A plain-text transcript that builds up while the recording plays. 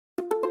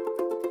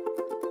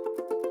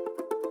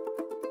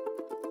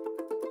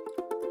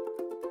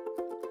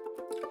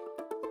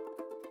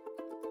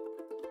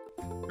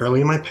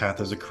Early in my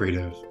path as a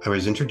creative, I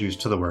was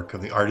introduced to the work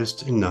of the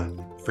artist and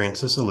nun,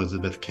 Frances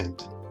Elizabeth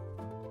Kent.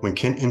 When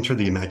Kent entered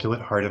the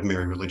Immaculate Heart of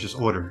Mary religious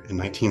order in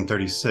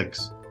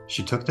 1936,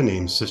 she took the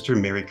name Sister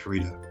Mary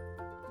Querida.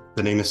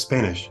 The name is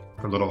Spanish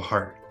for Little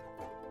Heart,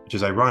 which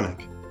is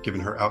ironic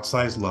given her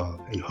outsized love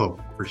and hope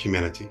for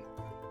humanity.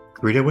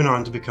 Querida went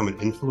on to become an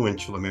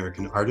influential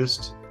American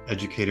artist,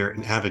 educator,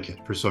 and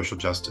advocate for social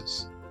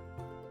justice.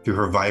 Through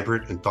her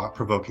vibrant and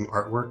thought-provoking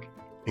artwork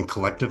and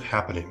collective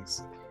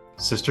happenings,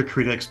 Sister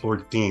Querida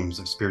explored themes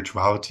of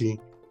spirituality,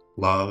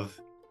 love,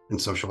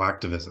 and social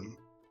activism.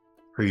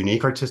 Her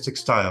unique artistic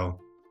style,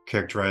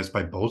 characterized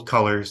by bold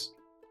colors,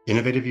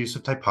 innovative use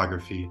of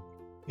typography,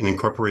 and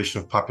incorporation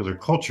of popular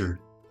culture,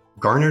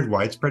 garnered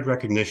widespread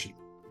recognition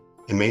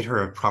and made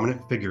her a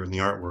prominent figure in the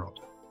art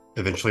world,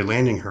 eventually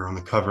landing her on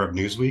the cover of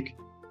Newsweek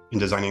and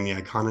designing the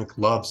iconic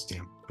love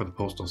stamp for the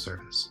Postal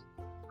Service.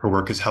 Her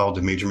work is held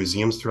in major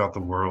museums throughout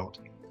the world,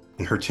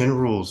 and her 10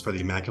 rules for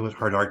the Immaculate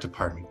Heart Art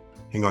Department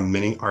hang on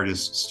many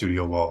artists'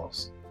 studio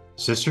walls.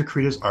 Sister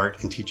Querida's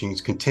art and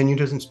teachings continue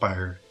to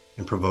inspire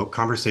and provoke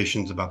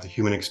conversations about the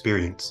human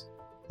experience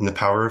and the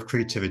power of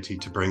creativity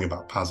to bring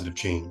about positive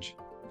change.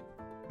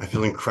 I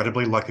feel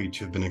incredibly lucky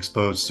to have been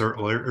exposed so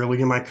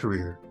early in my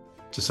career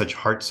to such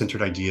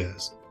heart-centered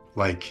ideas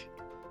like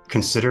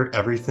consider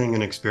everything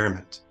an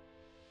experiment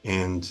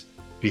and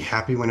be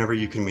happy whenever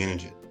you can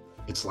manage it.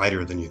 It's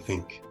lighter than you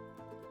think.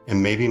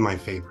 And maybe my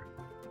favorite,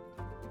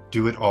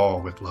 do it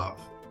all with love.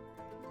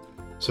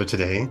 So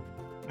today,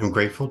 I'm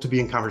grateful to be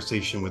in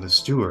conversation with a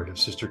steward of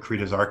Sister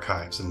Querida's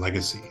archives and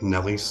legacy,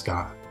 Nellie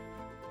Scott.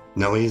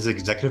 Nellie is the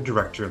executive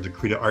director of the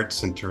Querida Art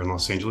Center in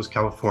Los Angeles,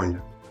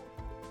 California.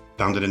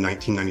 Founded in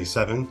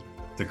 1997,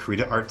 the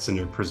Querida Art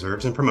Center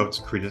preserves and promotes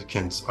Querida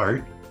Kent's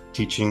art,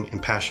 teaching,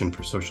 and passion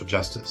for social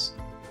justice.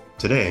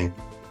 Today,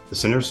 the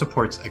center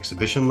supports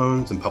exhibition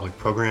loans and public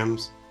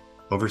programs,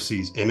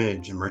 oversees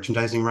image and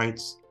merchandising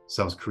rights,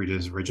 sells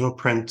Querida's original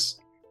prints,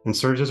 and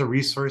serves as a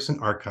resource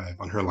and archive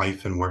on her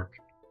life and work.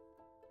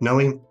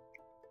 Nellie,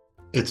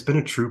 it's been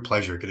a true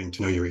pleasure getting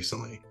to know you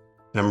recently,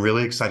 and I'm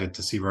really excited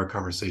to see where our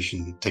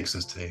conversation takes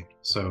us today.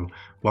 So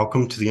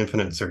welcome to the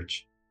Infinite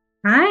Search.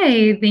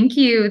 Hi, thank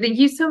you. Thank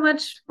you so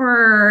much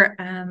for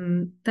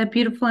that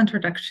beautiful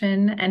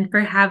introduction and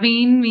for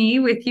having me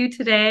with you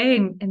today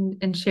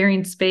and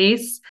sharing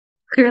space.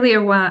 Clearly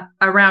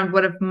around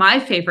one of my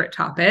favorite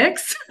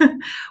topics,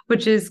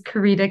 which is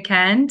Querida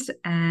Kent,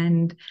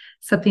 and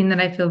something that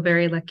I feel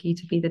very lucky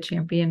to be the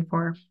champion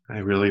for. I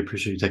really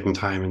appreciate you taking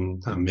time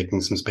and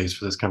making some space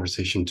for this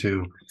conversation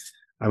too.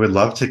 I would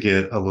love to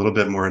get a little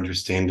bit more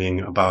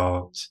understanding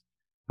about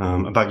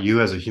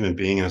you as a human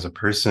being and as a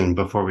person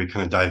before we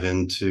kind of dive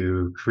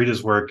into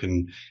Querida's work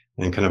and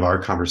kind of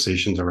our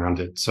conversations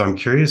around it. So I'm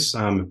curious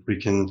if we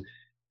can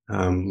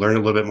learn a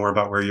little bit more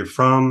about where you're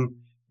from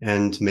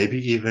and maybe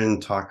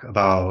even talk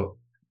about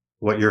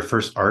what your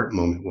first art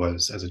moment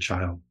was as a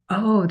child.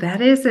 Oh, that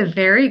is a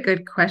very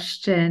good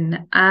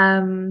question.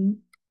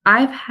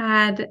 I've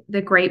had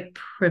the great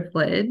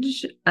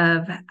privilege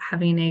of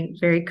having a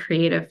very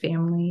creative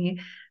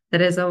family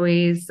that has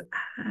always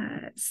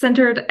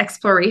centered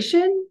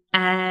exploration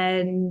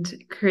and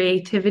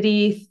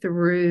creativity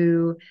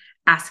through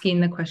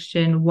asking the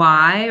question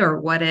why or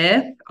what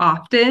if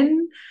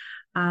often.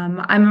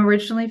 I'm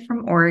originally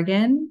from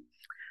Oregon.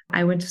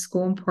 I went to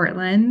school in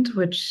Portland,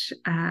 which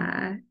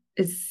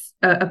is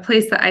a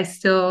place that I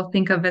still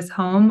think of as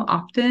home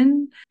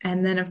often.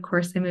 And then, of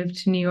course, I moved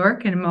to New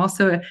York, and I'm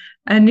also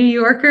a New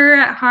Yorker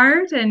at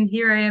heart. And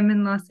here I am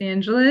in Los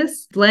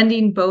Angeles,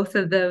 blending both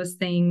of those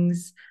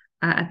things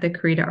at the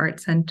Querida Art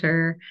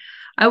Center.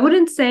 I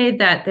wouldn't say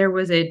that there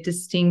was a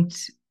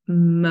distinct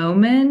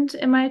moment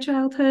in my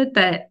childhood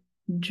that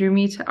drew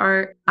me to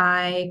art.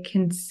 I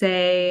can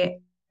say,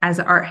 as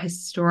an art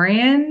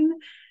historian,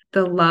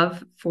 the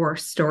love for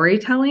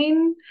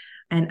storytelling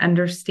and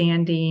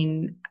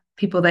understanding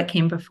people that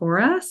came before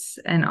us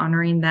and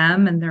honoring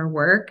them and their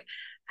work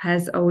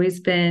has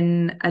always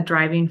been a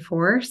driving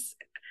force,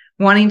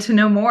 wanting to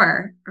know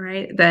more,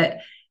 right? That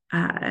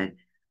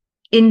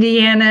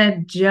Indiana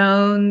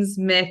Jones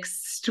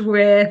mixed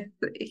with,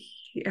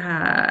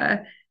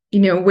 where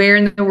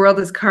in the world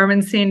is Carmen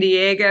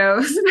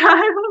Sandiego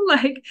style?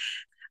 Like,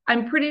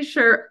 I'm pretty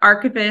sure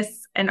archivists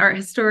and art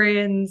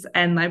historians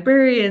and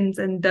librarians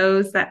and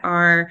those that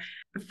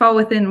fall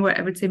within what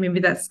I would say maybe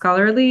that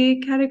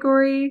scholarly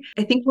category.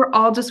 I think we're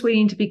all just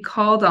waiting to be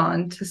called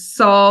on to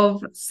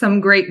solve some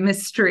great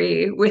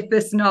mystery with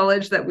this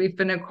knowledge that we've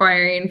been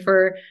acquiring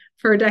for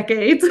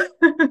decades.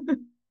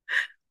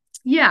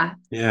 Yeah.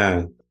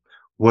 Yeah.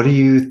 What do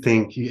you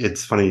think?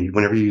 It's funny,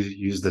 whenever you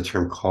use the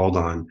term called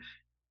on,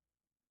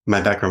 my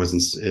background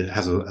it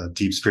has a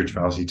deep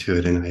spirituality to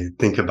it. And I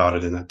think about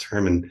it in that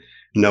term, and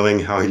knowing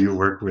how you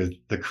work with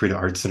the Querida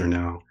Art Center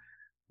now,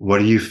 what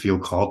do you feel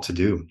called to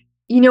do?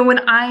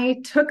 When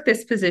I took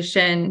this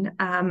position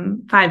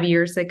 5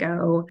 years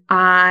ago,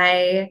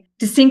 I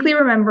distinctly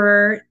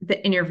remember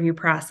the interview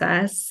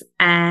process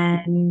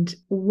and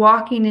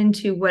walking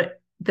into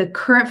what the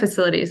current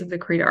facilities of the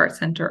Querida Art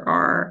Center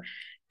are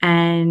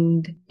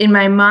And in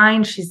my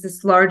mind, she's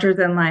this larger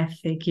than life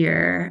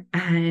figure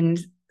and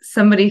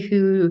somebody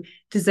who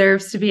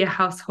deserves to be a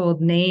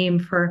household name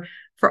for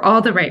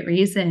all the right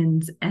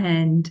reasons.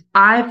 And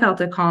I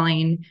felt a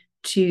calling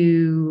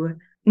to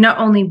not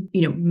only,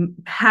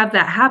 have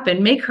that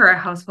happen, make her a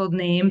household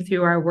name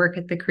through our work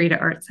at the Creative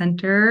Arts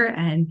Center,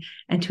 and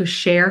to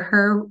share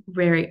her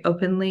very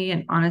openly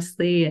and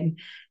honestly,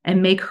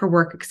 and make her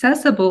work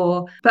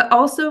accessible, but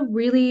also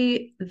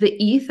really the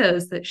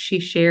ethos that she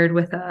shared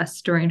with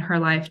us during her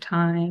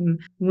lifetime.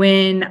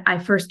 When I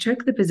first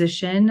took the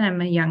position,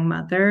 I'm a young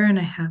mother and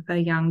I have a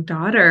young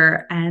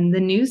daughter, and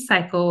the news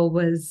cycle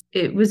was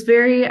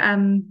very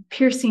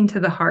piercing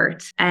to the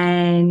heart.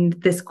 And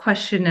this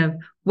question of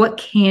what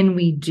can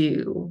we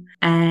do?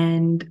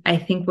 And I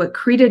think what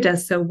Krita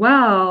does so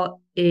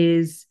well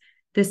is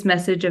this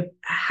message of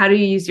how do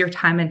you use your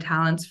time and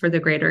talents for the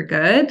greater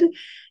good?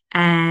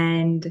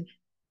 And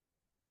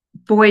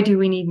boy, do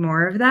we need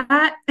more of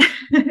that.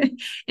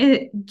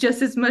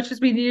 Just as much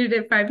as we needed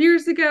it 5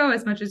 years ago,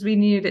 as much as we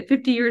needed it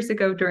 50 years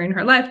ago during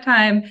her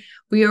lifetime,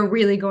 we are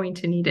really going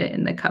to need it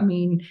in the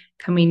coming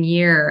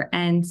year.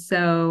 And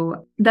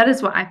so that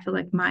is what I feel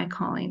like my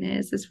calling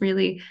is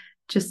really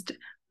just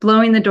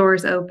blowing the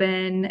doors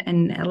open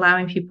and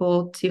allowing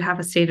people to have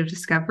a state of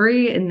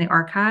discovery in the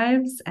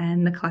archives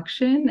and the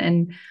collection,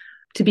 and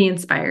to be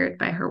inspired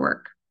by her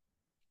work.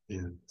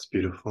 Yeah, it's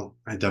beautiful.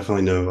 I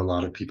definitely know a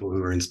lot of people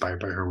who are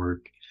inspired by her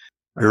work.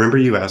 I remember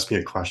you asked me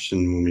a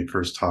question when we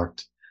first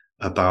talked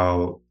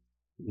about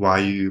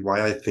why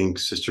I think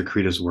Sister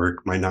Krita's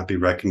work might not be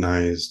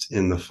recognized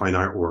in the fine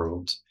art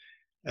world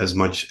as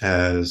much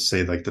as,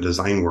 say, like the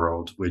design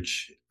world,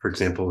 which, for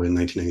example, in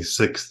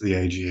 1996, the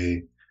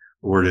IGA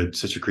awarded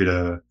Sister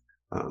Krita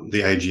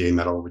the IGA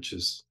medal, which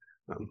is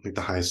like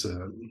the highest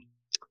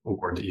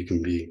award that you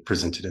can be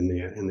presented in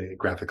the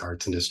graphic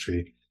arts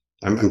industry.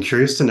 I'm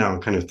curious to now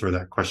kind of throw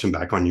that question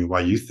back on you,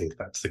 why you think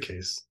that's the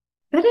case.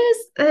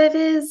 That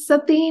is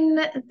something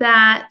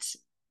that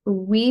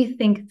we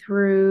think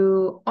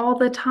through all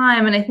the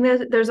time. And I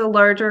think there's a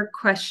larger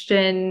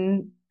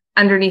question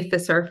underneath the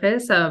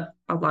surface of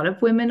a lot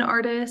of women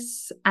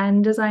artists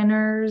and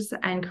designers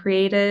and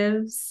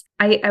creatives.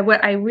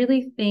 What I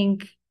really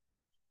think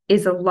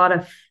is a lot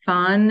of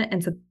fun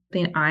and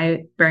something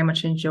I very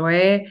much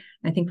enjoy.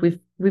 I think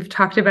we've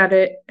talked about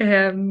it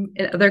in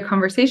other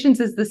conversations,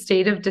 is the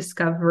state of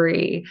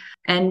discovery.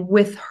 And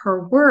with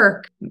her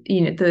work,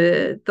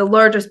 the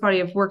largest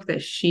body of work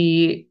that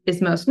she is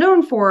most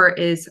known for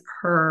is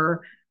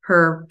her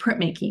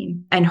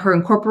printmaking and her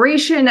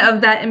incorporation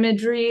of that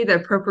imagery, the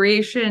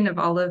appropriation of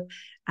all of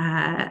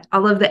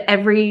the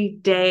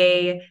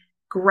everyday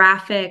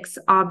graphics,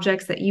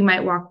 objects that you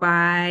might walk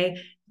by,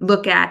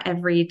 look at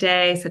every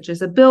day, such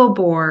as a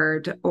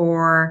billboard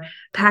or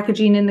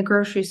packaging in the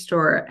grocery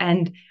store,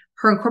 and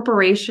her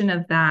incorporation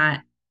of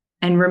that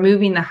and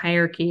removing the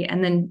hierarchy,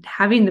 and then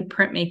having the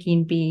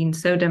printmaking being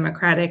so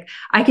democratic,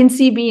 I can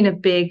see being a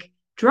big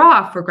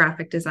draw for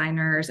graphic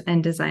designers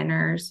and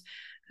designers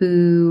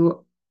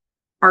who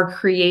are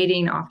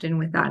creating often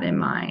with that in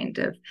mind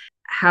of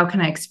how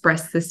can I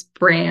express this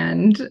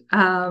brand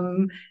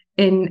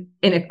in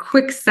a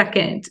quick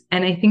second.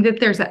 And I think that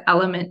there's an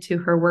element to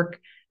her work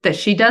that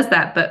she does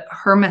that, but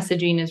her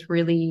messaging is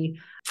really,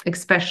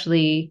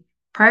 especially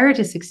prior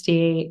to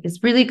 68,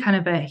 is really kind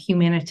of a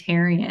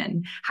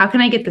humanitarian. How can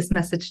I get this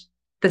message,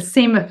 the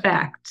same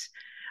effect,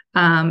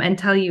 and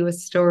tell you a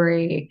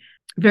story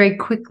very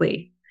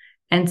quickly?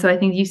 And so I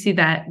think you see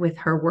that with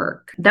her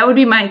work. That would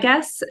be my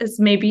guess, is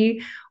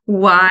maybe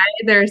why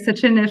there's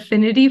such an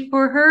affinity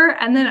for her.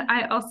 And then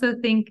I also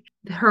think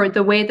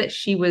the way that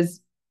she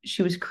was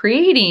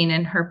creating,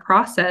 and her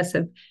process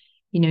of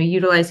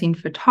utilizing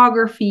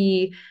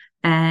photography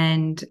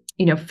and,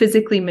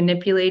 physically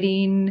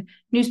manipulating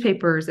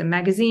newspapers and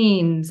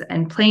magazines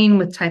and playing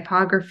with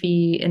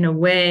typography in a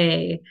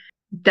way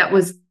that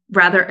was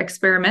rather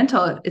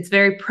experimental. It's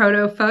very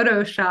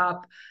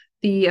proto-Photoshop,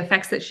 the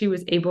effects that she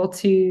was able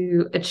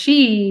to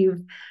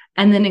achieve,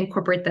 and then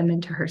incorporate them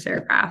into her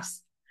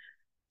serigraphs.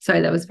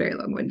 Sorry, that was very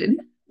long-winded.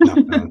 No,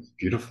 it's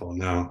beautiful.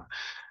 No.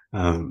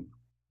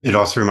 It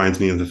also reminds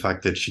me of the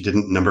fact that she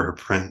didn't number her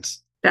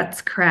prints.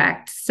 That's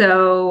correct.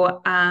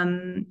 So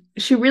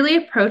she really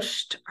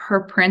approached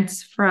her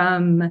prints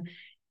from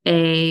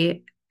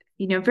a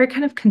very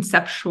kind of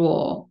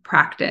conceptual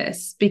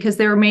practice, because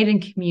they were made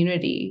in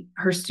community.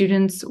 Her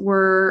students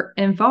were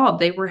involved.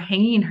 They were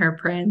hanging her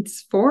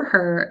prints for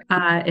her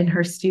in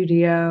her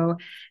studio.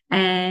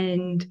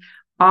 And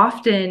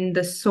often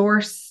the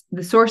source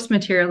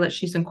material that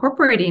she's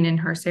incorporating in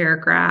her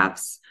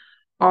serigraphs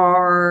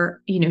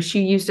are,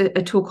 she used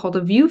a tool called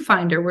a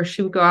viewfinder, where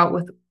she would go out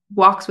with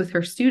walks with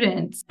her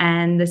students,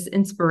 and this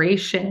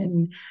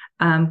inspiration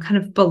kind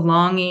of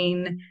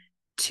belonging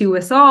to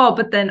us all,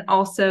 but then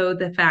also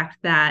the fact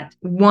that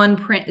one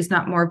print is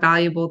not more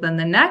valuable than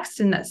the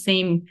next, and that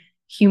same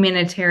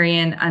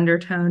humanitarian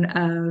undertone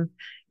of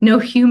no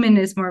human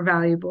is more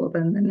valuable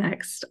than the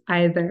next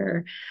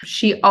either.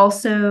 She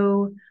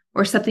also,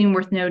 or something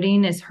worth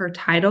noting, is her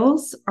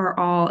titles are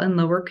all in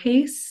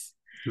lowercase.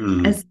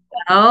 Hmm. as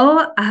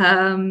well.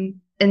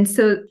 And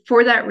so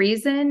for that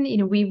reason,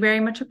 we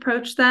very much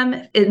approach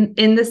them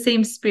in the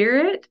same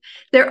spirit.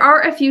 There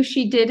are a few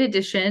she did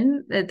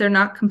edition, that they're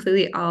not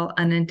completely all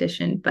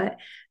uneditioned, but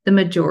the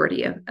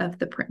majority of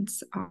the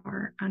prints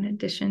are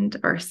uneditioned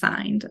or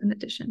signed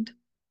uneditioned.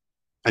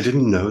 I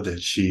didn't know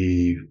that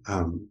she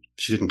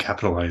didn't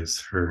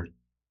capitalize her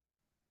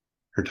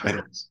Yeah.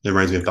 titles. It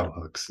reminds me of bell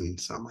hooks, and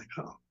so I'm like,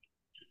 oh,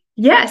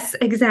 Yes,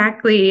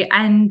 exactly.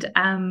 And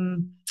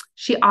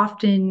she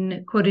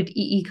often quoted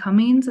E. E.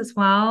 Cummings as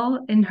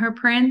well in her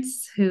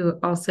prints, who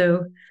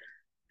also,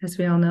 as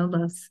we all know,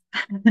 loves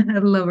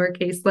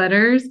lowercase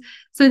letters.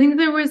 So I think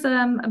there was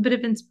a bit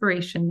of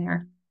inspiration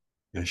there.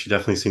 yeah, she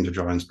definitely seemed to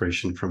draw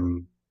inspiration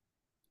from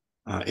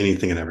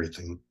anything and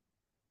everything.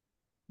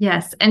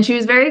 Yes, and she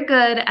was very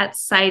good at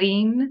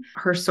citing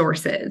her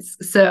sources.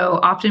 So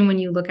often when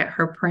you look at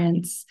her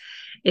prints,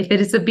 if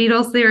it is a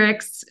Beatles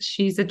lyrics,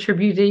 she's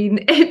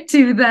attributing it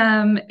to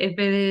them. If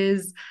it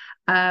is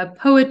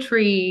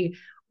poetry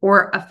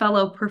or a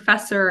fellow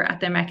professor at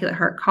the Immaculate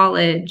Heart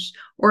College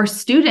or a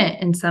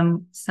student in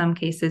some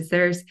cases,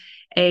 there's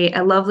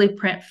a lovely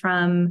print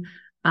from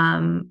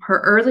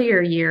her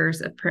earlier years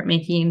of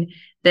printmaking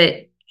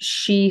that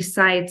she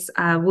cites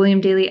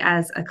William Daly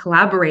as a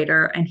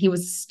collaborator, and he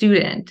was a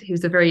student. He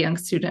was a very young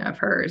student of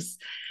hers,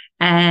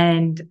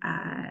 and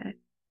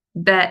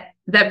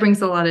that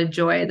brings a lot of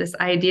joy. This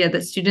idea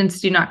that students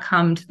do not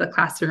come to the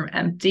classroom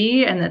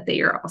empty, and that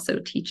they are also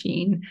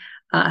teaching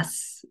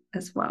us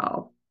as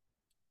well.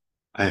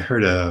 I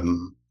heard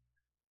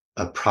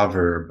a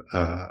proverb,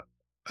 a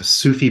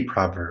Sufi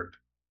proverb,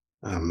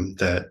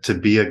 that to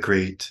be a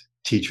great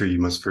teacher, you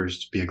must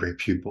first be a great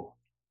pupil.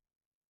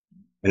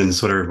 And this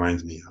is what it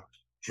reminds me of.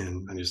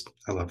 And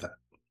I love that.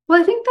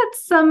 Well, I think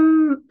that's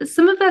some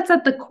of that's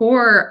at the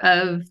core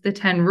of the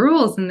 10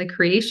 rules and the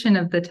creation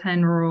of the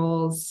 10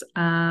 rules.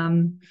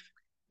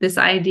 This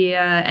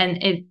idea,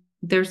 and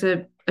there's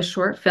a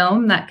short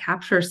film that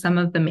captures some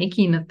of the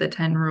making of the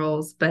 10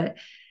 rules, but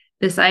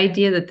this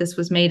idea that this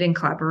was made in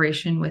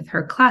collaboration with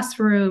her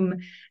classroom,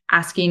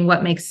 asking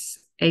what makes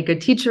a good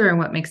teacher and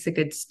what makes a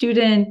good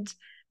student,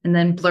 and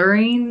then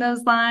blurring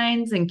those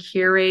lines and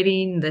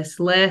curating this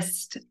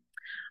list,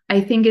 I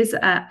think is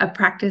a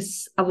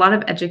practice a lot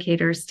of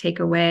educators take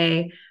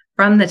away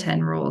from the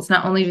 10 rules.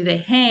 Not only do they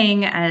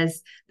hang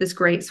as this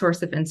great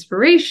source of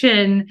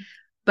inspiration,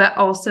 but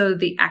also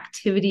the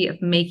activity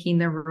of making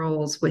the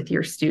rules with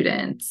your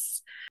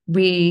students.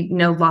 We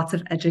know lots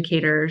of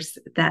educators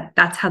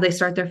that's how they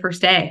start their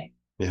first day.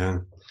 Yeah.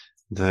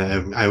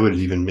 I would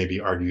even maybe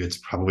argue it's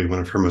probably one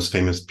of her most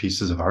famous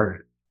pieces of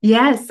art.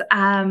 Yes.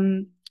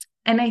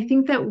 And I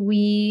think that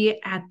we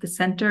at the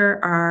center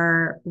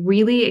are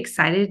really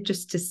excited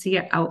just to see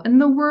it out in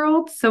the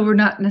world. So we're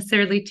not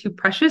necessarily too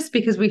precious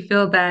because we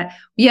feel that,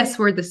 yes,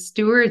 we're the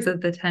stewards of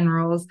the 10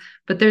 rules,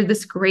 but they're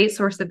this great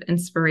source of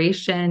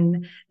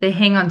inspiration. They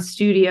hang on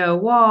studio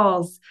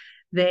walls.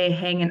 They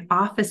hang in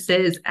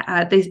offices.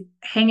 They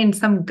hang in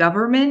some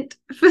government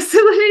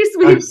facilities.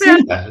 I've We've found.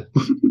 seen that.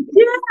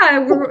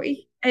 Yeah,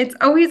 it's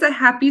always a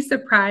happy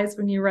surprise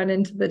when you run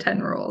into the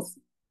 10 rules.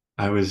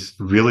 I was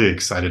really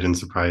excited and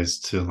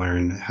surprised to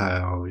learn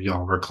how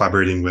y'all were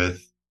collaborating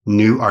with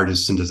new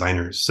artists and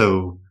designers.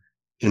 So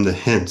in the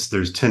hints,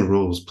 there's 10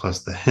 rules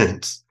plus the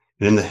hints.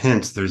 And in the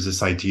hints, there's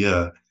this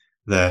idea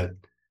that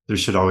there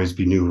should always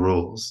be new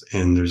rules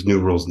and there's new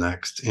rules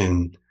next.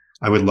 And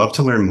I would love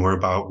to learn more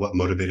about what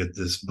motivated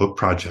this book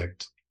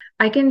project.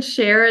 I can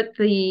share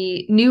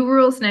the new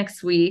rules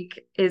next week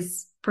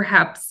is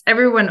perhaps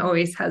everyone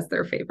always has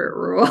their favorite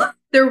rule,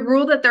 their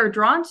rule that they're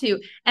drawn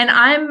to. And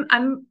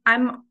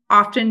I'm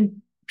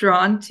often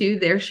drawn to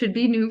there should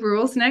be new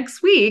rules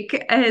next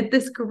week.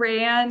 This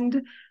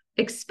grand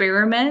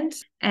experiment.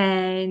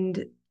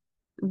 And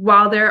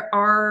while there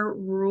are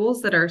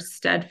rules that are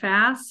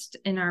steadfast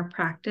in our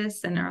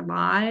practice and our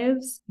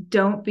lives,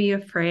 don't be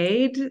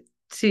afraid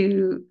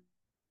to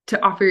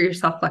offer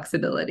yourself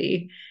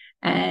flexibility,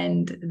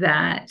 and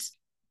that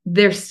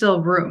there's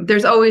still room.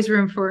 There's always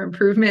room for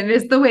improvement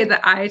is the way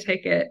that I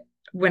take it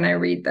when I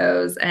read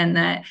those. And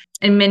that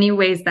in many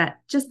ways, that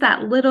just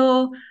that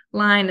little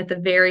line at the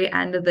very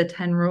end of the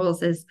 10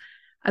 rules is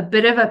a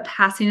bit of a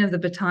passing of the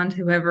baton to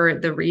whoever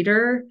the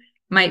reader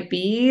might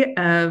be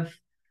of,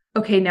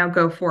 okay, now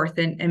go forth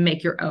and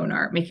make your own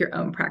art, make your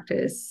own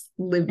practice,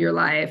 live your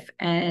life.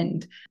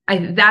 And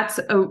that's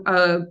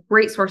a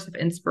great source of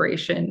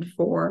inspiration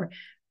for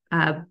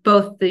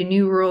both the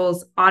New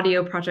Rules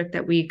audio project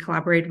that we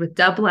collaborated with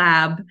Dub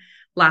Lab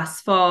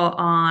last fall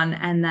on,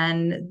 and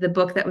then the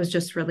book that was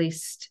just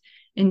released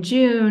in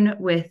June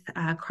with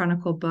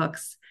Chronicle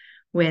Books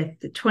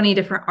with 20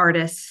 different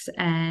artists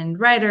and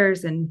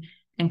writers and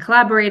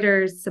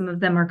collaborators. Some of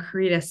them are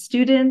Carita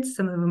students,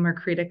 some of them are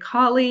Carita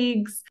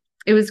colleagues.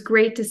 It was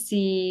great to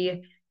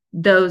see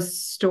those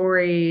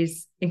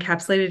stories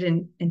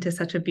encapsulated into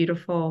such a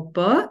beautiful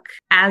book.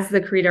 As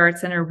the Carita Art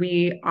Center,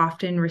 we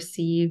often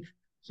receive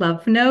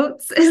love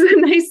notes is a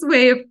nice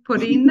way of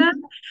putting that.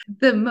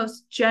 The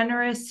most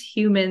generous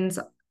humans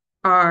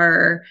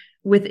are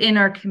within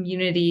our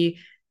community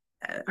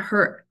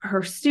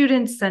her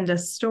students send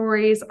us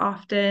stories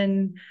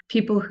often.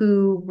 People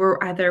who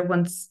were either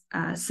once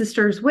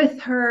sisters with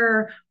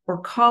her or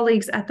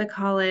colleagues at the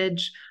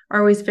college are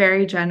always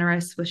very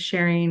generous with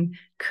sharing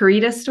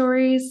Karita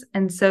stories.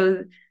 And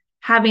so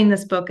having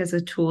this book as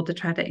a tool to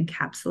try to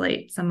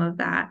encapsulate some of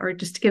that, or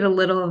just to get a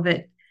little of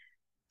it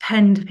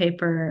pen to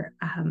paper,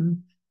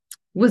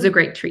 was a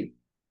great treat.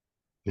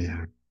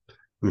 Yeah.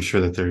 I'm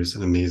sure that there's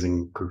an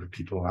amazing group of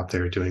people out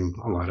there doing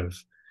a lot of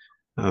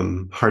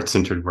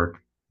heart-centered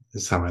work,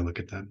 is how I look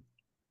at that.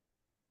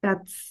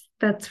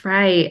 That's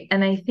right.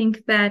 And I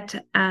think that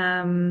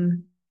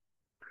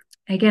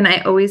again,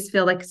 I always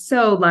feel like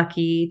so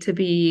lucky to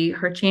be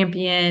her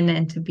champion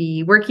and to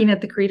be working at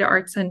the Karita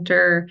Art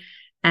Center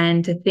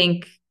and to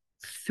think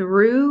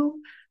through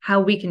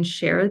how we can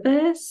share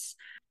this.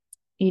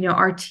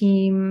 Our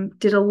team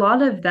did a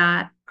lot of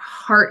that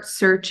heart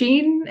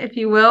searching, if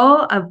you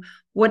will, of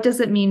what does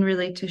it mean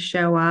really to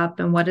show up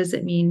and what does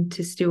it mean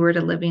to steward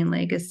a living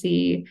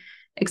legacy,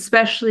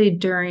 especially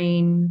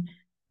during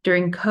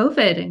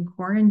COVID and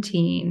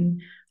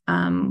quarantine.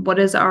 What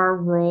is our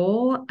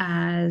role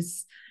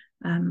as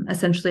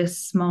essentially a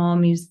small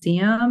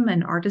museum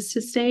and artist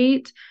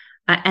estate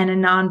and a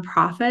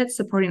nonprofit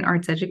supporting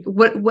arts education?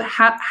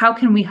 How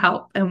can we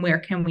help and where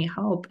can we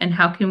help and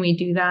how can we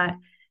do that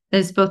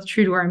is both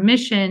true to our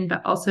mission,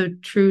 but also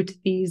true to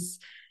these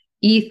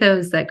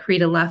ethos that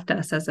Karita left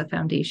us as a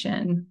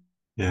foundation?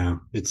 Yeah,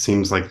 it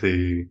seems like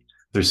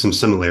there's some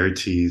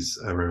similarities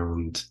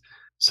around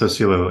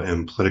socio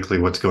and politically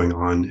what's going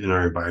on in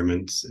our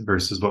environments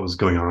versus what was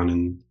going on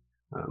in,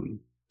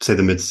 say,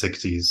 the mid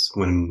 60s,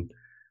 when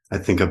I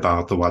think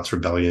about the Watts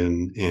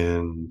Rebellion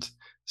and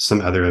some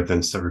other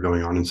events that were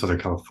going on in Southern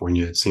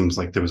California. It seems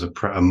like there was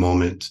a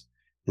moment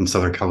in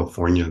Southern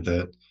California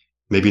that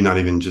maybe not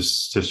even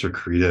just Sister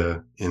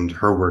Karita and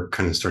her work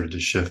kind of started to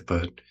shift,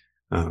 but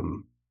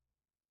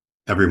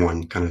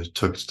everyone kind of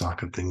took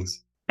stock of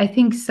things. I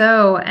think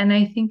so. And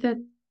I think that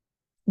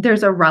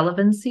there's a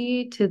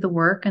relevancy to the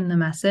work and the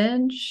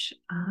message.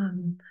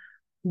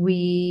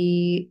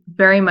 We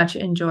very much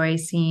enjoy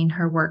seeing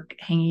her work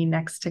hanging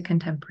next to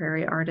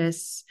contemporary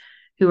artists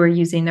who are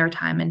using their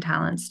time and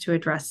talents to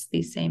address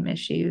these same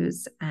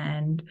issues.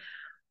 And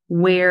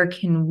where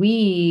can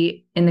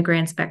we, in the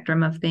grand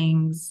spectrum of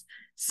things,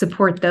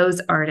 support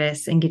those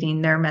artists in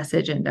getting their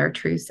message and their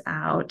truths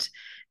out?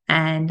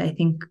 And I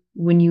think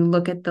when you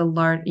look at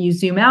you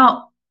zoom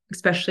out,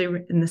 especially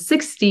in the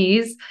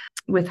 60s,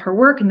 with her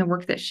work and the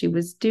work that she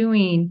was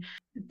doing,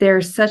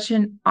 there's such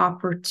an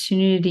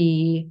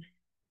opportunity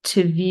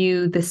to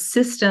view the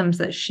systems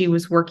that she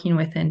was working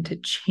within to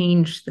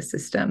change the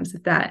systems,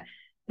 if that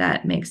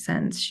makes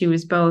sense. She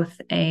was both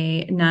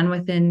a nun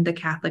within the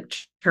Catholic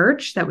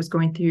Church that was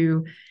going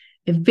through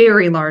a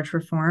very large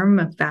reform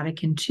of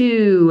Vatican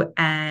II.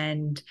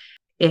 And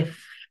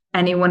if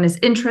anyone is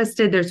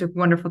interested, there's a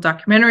wonderful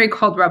documentary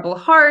called Rebel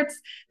Hearts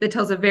that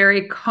tells a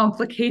very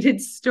complicated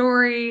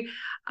story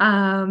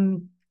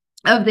of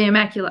the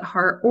Immaculate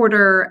Heart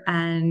Order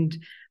and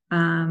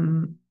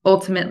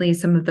ultimately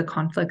some of the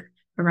conflict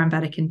around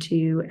Vatican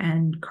II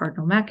and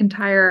Cardinal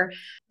McIntyre.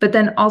 But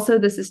then also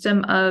the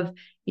system of,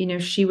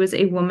 she was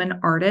a woman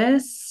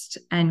artist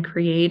and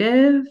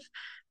creative.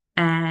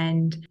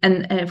 And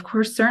of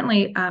course,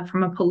 certainly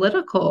from a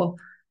political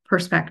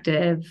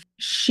perspective,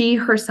 she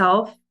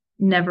herself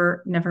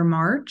never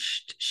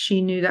marched.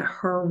 She knew that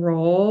her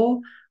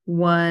role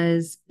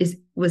was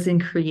in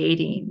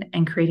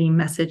creating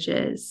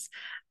messages.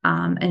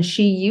 And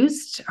she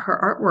used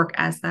her artwork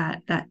as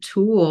that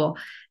tool.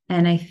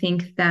 And I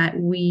think that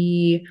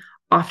we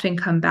often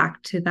come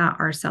back to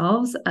that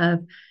ourselves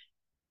of,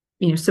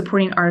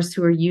 supporting artists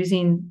who are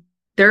using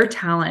their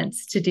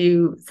talents to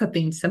do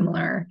something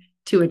similar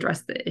to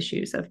address the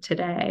issues of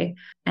today.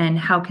 And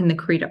how can the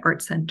Karita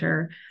Art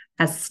Center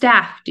as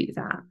staff do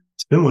that?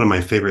 It's been one of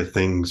my favorite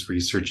things,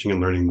 researching and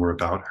learning more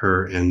about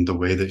her and the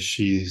way that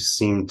she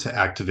seemed to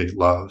activate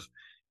love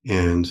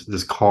and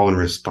this call and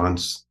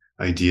response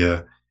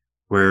idea,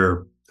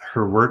 where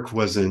her work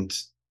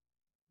wasn't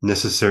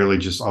necessarily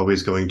just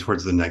always going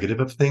towards the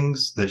negative of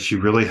things, that she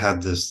really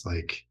had this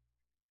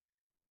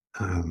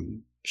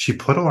she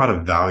put a lot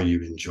of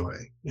value in joy,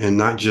 and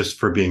not just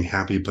for being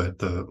happy, but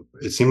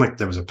it seemed like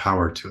there was a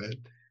power to it.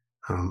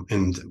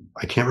 And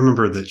I can't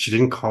remember that she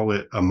didn't call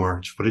it a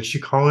march. What did she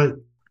call it?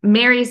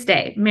 Mary's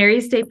Day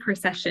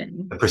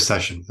procession. A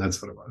procession. That's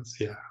what it was.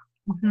 Yeah.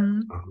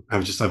 Mm-hmm.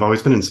 I've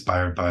always been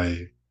inspired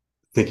by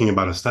thinking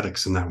about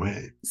aesthetics in that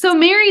way. So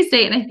Mary's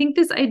Day, and I think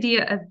this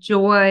idea of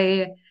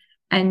joy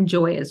and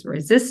joy as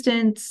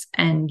resistance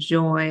and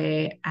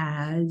joy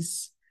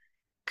as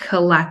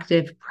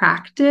collective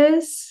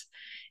practice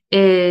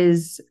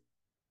is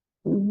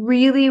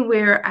really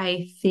where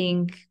I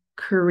think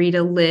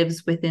Karita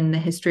lives within the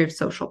history of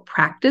social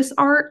practice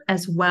art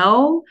as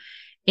well,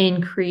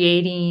 in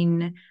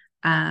creating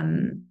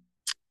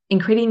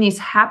these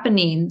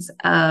happenings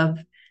of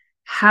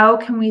how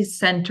can we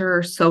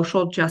center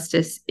social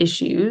justice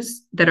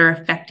issues that are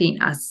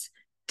affecting us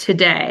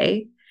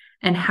today,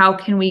 and how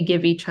can we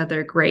give each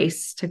other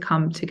grace to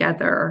come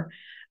together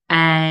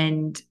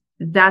And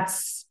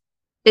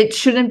it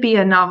shouldn't be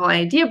a novel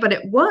idea, but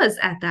it was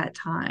at that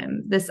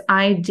time. This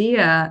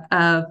idea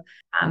of,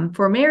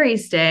 for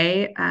Mary's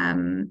Day,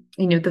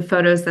 the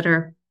photos that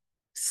are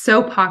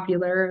so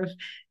popular of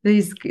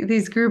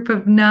these group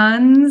of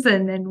nuns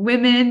and then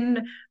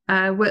women,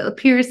 what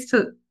appears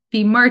to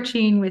be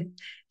marching with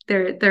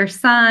their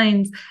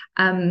signs.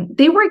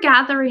 They were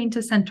gathering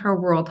to center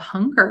world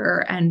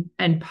hunger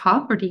and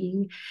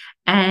poverty.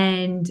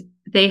 And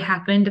they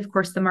happened, of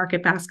course, the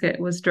market basket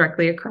was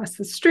directly across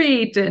the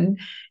street, and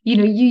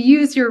you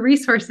use your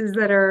resources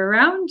that are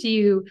around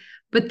you.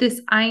 But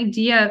this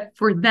idea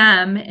for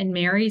them in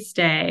Mary's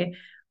Day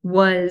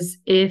was,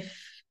 if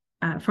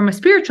from a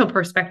spiritual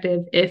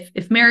perspective,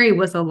 if Mary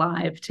was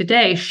alive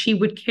today, she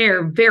would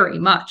care very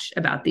much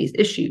about these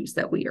issues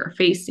that we are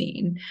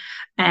facing.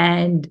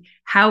 And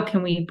how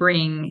can we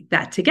bring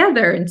that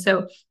together? And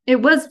so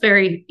it was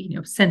very,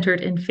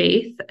 centered in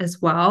faith as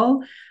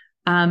well.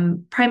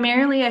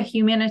 Primarily a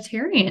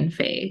humanitarian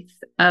faith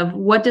of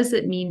what does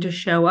it mean to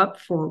show up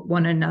for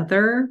one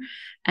another,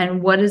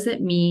 and what does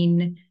it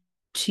mean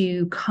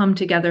to come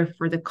together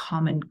for the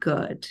common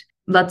good.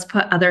 Let's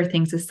put other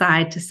things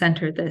aside to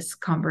center this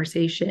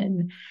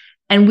conversation.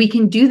 And we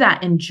can do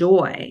that in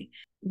joy,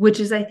 which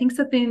is, I think,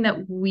 something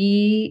that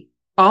we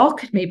all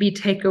could maybe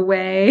take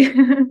away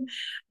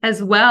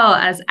as well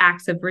as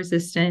acts of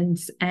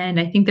resistance. And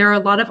I think there are a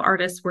lot of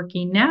artists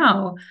working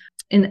now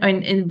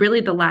in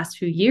really the last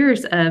few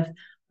years of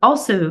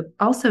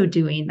also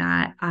doing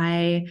that.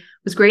 I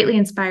was greatly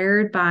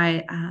inspired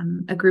by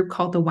a group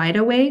called the Wide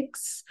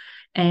Awakes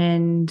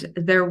and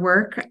their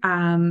work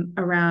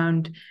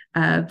around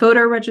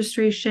voter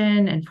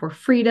registration and for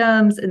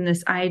freedoms, and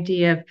this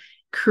idea of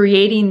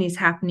creating these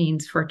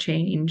happenings for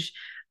change.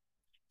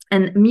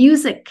 And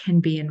music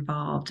can be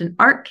involved and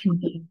art can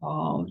be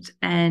involved.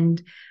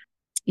 And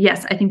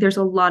yes, I think there's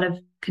a lot of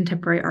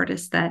contemporary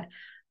artists that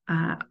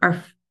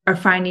are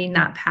finding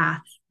that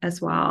path as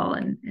well,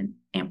 and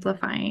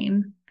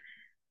amplifying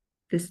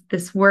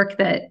this work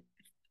that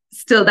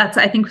still, that's,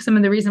 I think, some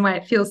of the reason why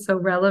it feels so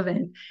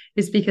relevant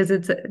is because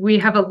we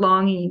have a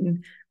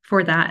longing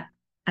for that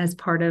as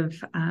part of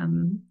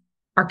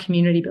our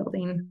community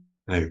building.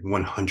 I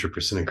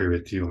 100% agree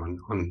with you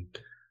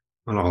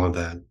on all of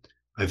that.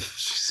 I've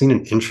seen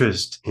an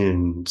interest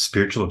in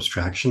spiritual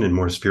abstraction and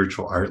more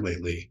spiritual art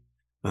lately,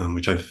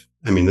 which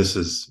this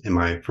is in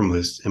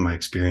my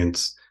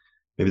experience,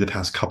 maybe the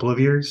past couple of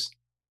years.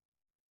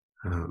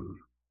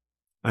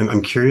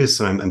 I'm curious,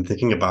 and I'm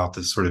thinking about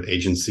this sort of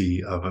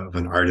agency of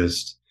an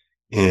artist.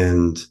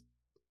 And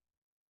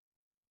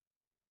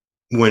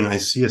when I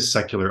see a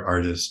secular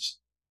artist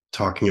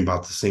talking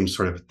about the same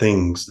sort of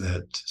things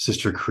that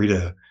Sister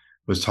Crita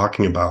was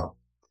talking about,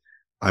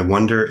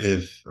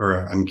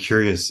 I'm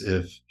curious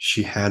if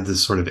she had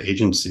this sort of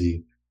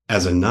agency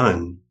as a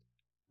nun,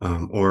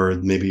 or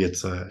maybe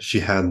she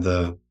had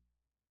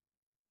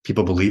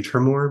people believed her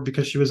more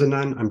because she was a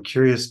nun. I'm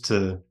curious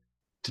to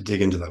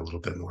dig into that a little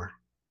bit more.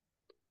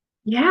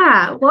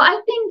 Yeah, well, I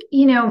think,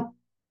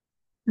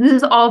 this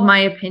is all my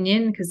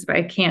opinion because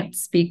I can't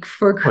speak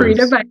for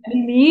Crita by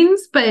any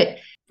means, but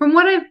from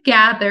what I've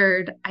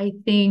gathered, I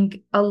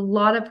think a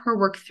lot of her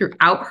work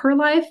throughout her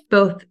life,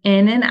 both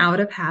in and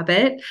out of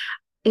habit,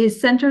 is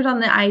centered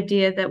on the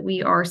idea that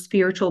we are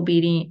spiritual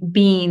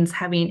beings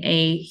having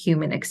a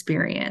human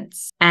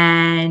experience.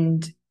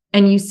 And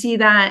you see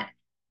that,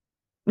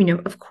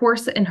 of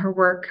course, in her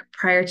work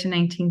prior to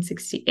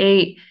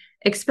 1968,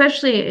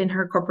 especially in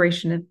her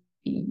incorporation of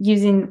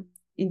using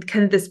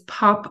kind of this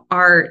pop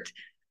art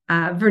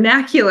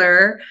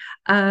vernacular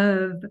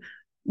of,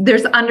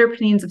 there's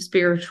underpinnings of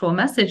spiritual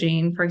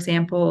messaging. For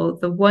example,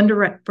 the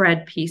Wonder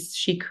Bread piece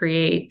she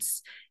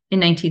creates in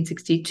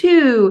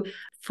 1962,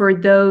 for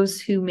those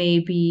who may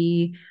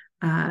be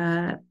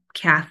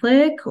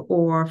Catholic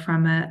or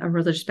from a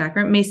religious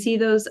background, may see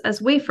those as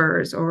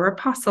wafers or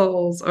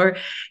apostles, or,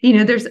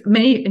 there's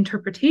many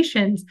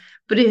interpretations.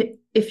 But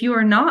if you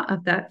are not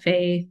of that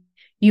faith,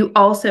 you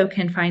also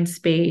can find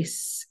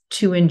space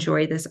to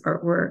enjoy this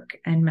artwork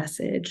and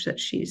message that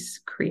she's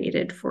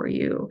created for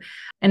you.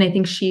 And I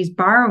think she's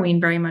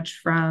borrowing very much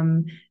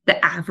from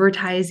the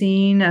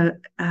advertising of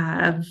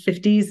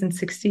 50s and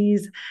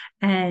 60s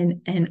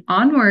and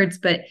onwards,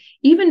 but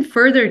even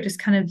further, just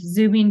kind of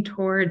zooming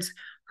towards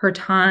her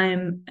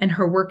time and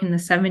her work in the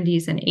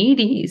 70s and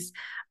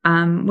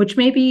 80s, which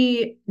may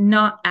be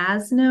not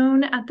as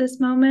known at this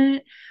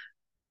moment,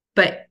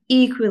 but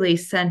equally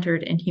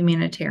centered in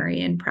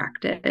humanitarian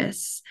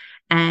practice,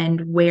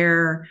 and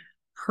where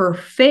her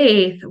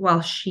faith,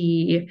 while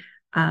she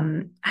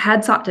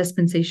had sought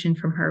dispensation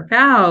from her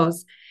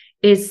vows,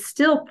 is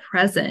still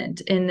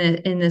present in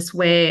this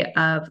way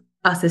of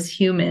us as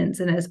humans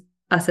and as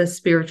us as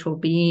spiritual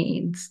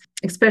beings.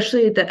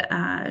 Especially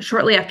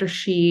shortly after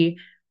she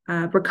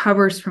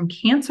recovers from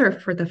cancer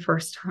for the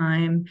first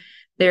time,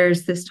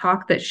 there's this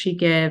talk that she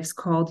gives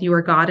called "You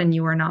Are God and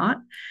You Are Not."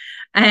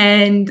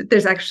 And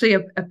there's actually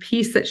a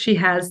piece that she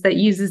has that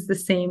uses the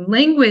same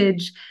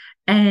language.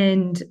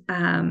 And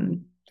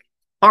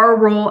our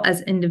role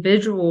as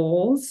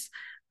individuals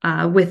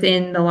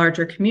within the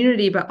larger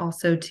community, but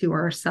also to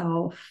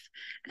ourselves.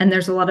 And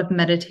there's a lot of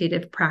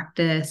meditative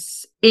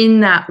practice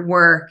in that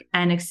work.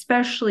 And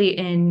especially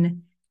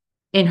in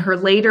her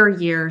later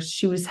years,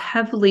 she was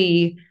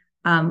heavily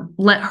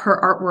lent her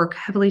artwork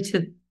heavily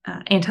to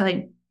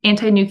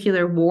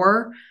anti-nuclear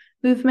war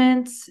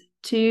movements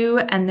too.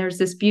 And there's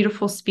this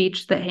beautiful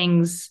speech that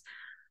hangs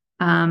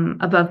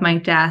above my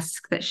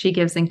desk that she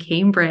gives in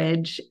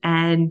Cambridge.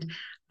 And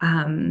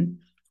I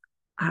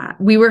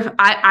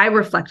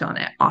reflect on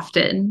it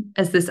often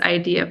as this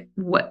idea of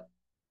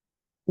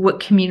what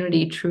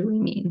community truly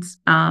means,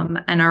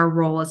 and our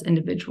role as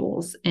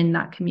individuals in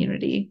that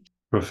community.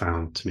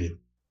 Profound to me.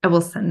 I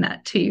will send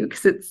that to you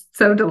because it's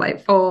so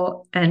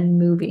delightful and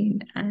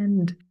moving,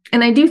 and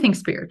I do think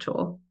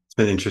spiritual. It's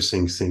been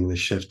interesting seeing the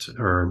shift,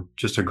 or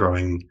just a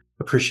growing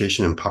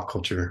appreciation in pop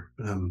culture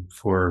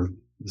for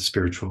the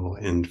spiritual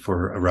and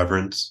for a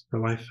reverence for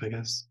life, I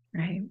guess.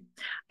 Right.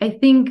 I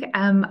think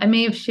I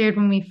may have shared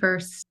when we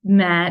first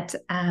met,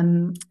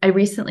 I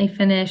recently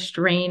finished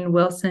Rainn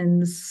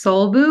Wilson's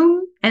Soul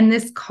Boom, and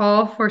this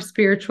call for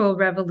spiritual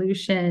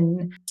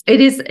revolution.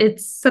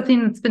 It's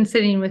something that's been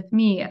sitting with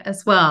me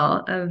as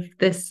well, of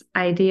this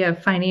idea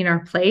of finding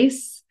our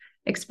place,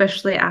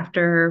 especially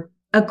after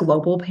a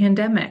global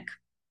pandemic,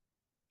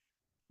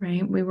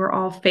 right? We were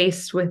all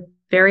faced with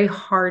very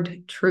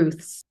hard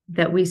truths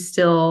that we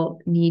still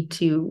need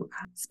to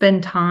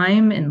spend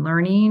time in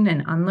learning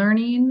and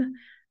unlearning,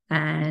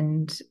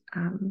 and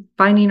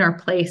finding our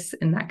place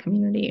in that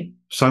community.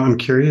 So I'm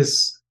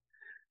curious,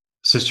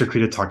 Sister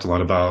Krita talked a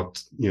lot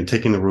about,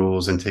 taking the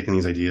rules and taking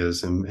these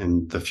ideas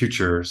and the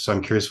future. So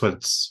I'm curious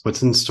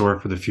what's in store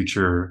for the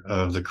future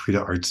of the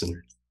Krita Art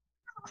Center.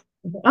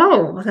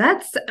 Oh,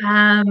 that's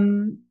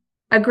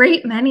a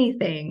great many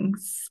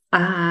things.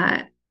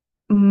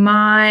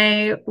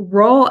 My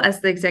role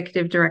as the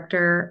executive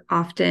director,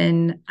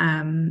 often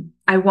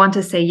I want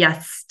to say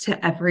yes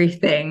to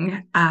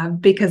everything,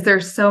 because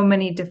there's so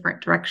many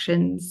different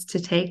directions to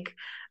take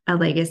a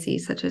legacy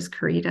such as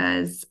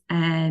Krita's,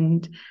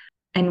 and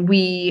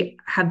we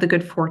have the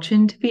good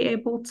fortune to be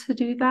able to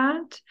do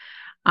that.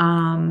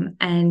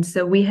 And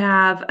so we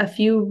have a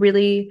few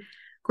really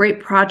great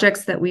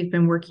projects that we've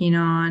been working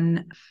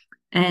on,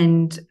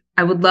 and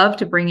I would love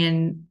to bring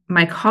in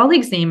my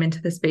colleague's name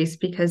into the space,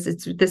 because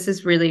this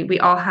is really, we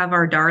all have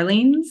our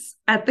darlings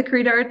at the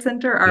Krita Art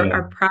Center,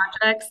 our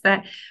projects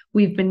that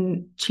we've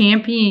been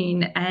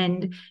championing,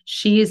 and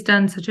she has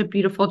done such a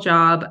beautiful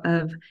job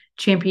of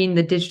championing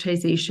the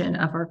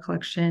digitization of our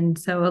collection.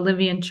 So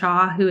Olivia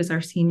Chaw, who is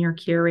our senior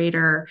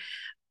curator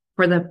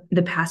for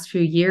the past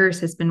few years,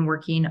 has been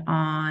working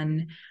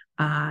on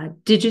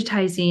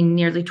digitizing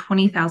nearly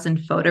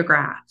 20,000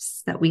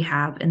 photographs that we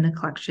have in the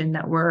collection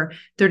that were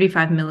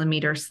 35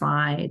 millimeter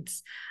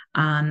slides.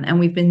 And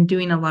we've been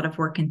doing a lot of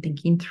work and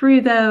thinking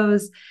through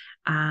those.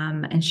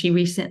 And she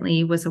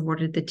recently was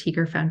awarded the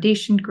Tiger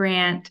Foundation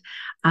grant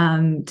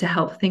to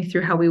help think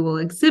through how we will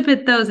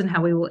exhibit those and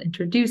how we will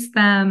introduce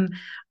them.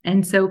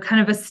 And so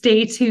kind of a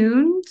stay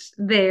tuned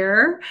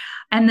there.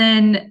 And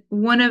then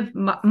one of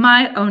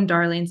my own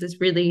darlings is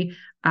really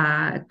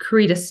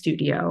Krita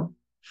Studio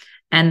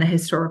and the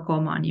historical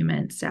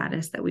monument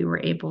status that we were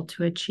able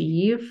to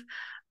achieve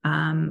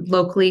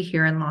locally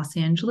here in Los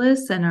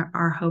Angeles, and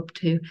our hope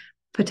to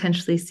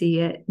potentially see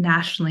it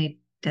nationally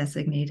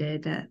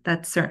designated.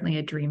 That's certainly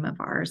a dream of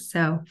ours.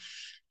 So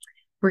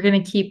we're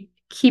going to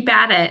keep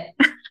at it.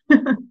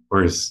 Of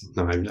course.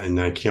 No,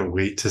 I can't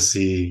wait to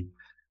see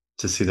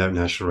that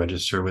National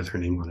Register with her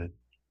name on it.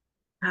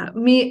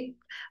 Me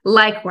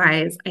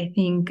likewise. I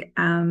think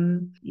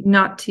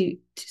not to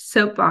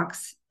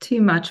soapbox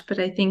too much, but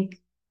I think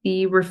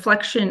the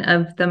reflection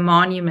of the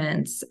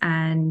monuments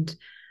and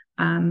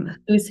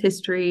whose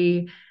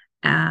history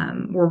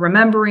we're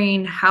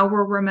remembering, how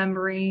we're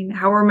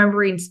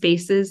remembering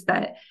spaces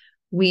that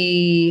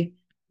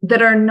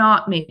are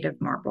not made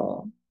of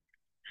marble.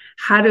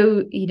 How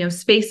do,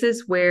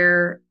 spaces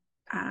where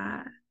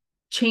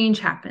change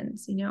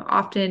happens,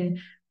 often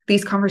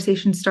these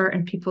conversations start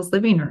in people's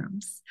living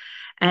rooms,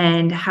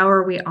 and how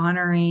are we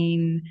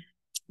honoring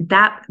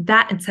that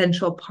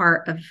essential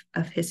part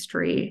of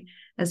history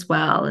as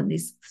well, and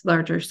these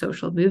larger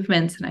social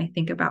movements. And I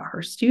think about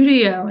her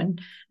studio,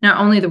 and not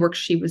only the work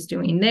she was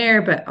doing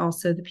there, but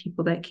also the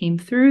people that came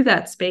through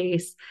that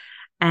space.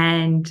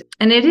 And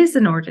it is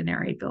an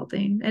ordinary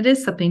building. It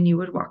is something you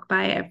would walk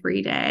by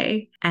every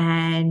day.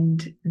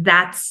 And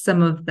that's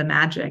some of the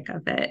magic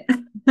of it.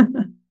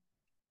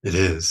 It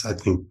is. I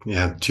think,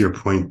 to your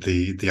point,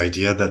 the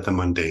idea that the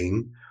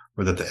mundane,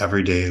 or that the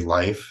everyday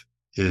life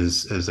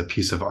is a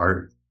piece of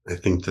art, I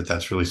think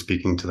that's really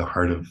speaking to the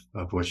heart of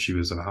what she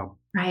was about.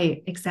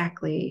 Right,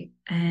 exactly.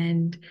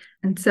 And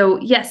so,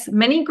 yes,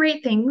 many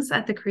great things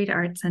at the Krita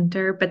Art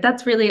Center, but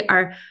that's really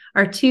our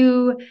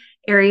two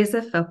areas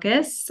of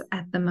focus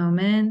at the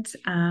moment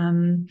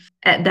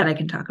that I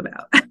can talk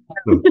about.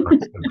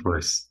 Of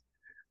course.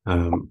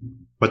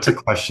 What's a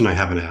question I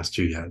haven't asked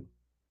you yet?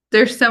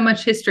 There's so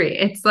much history.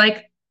 It's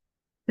like,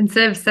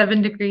 instead of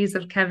 7 degrees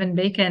of Kevin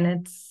Bacon,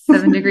 it's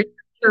 7 degrees of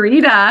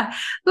Rita.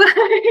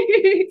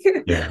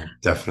 Like, Yeah,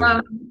 definitely.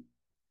 um,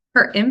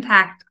 her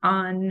impact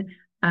on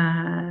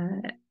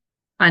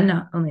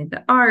not only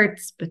the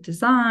arts, but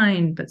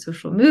design, but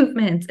social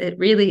movements. It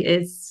really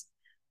is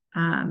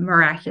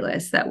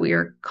miraculous that we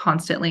are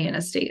constantly in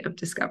a state of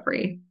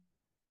discovery.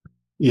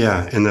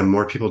 Yeah, and then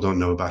more people don't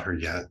know about her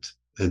yet.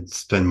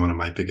 It's been one of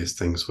my biggest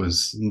things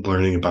was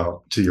learning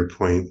about, to your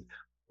point,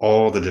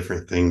 all the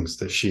different things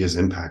that she has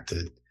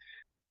impacted.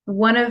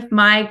 One of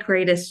my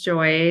greatest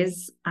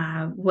joys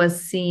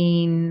was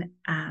seeing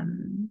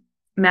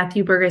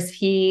Matthew Burgess.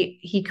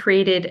 He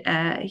created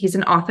he's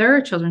an author,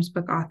 a children's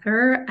book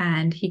author,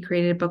 and he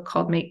created a book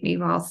called Make Me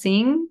While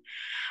Sing.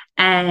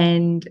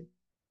 And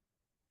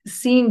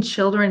seeing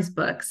children's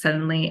books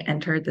suddenly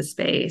enter the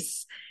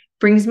space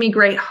brings me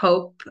great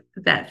hope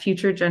that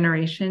future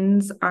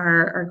generations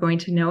are going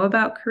to know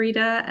about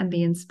Karita and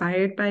be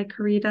inspired by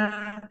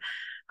Karita.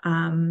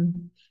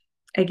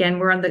 Again,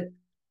 we're on the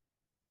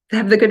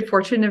have the good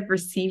fortune of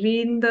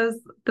receiving those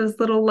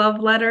little love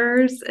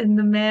letters in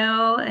the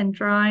mail and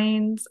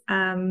drawings.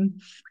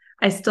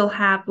 I still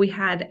have, we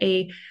had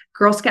a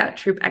Girl Scout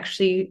troop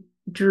actually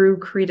drew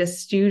Karita's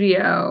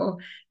studio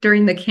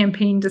during the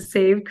campaign to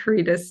save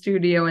Karita's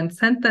studio and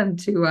sent them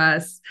to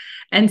us.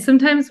 And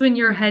sometimes when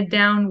you're head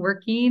down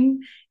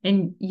working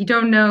and you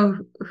don't know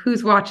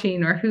who's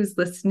watching or who's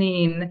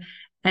listening,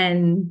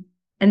 and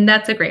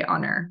that's a great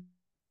honor.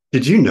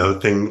 Did you know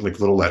things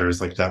like little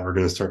letters like that were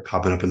going to start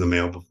popping up in the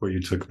mail before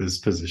you took this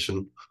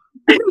position?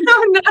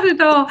 No, not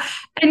at all.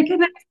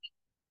 And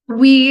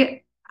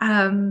we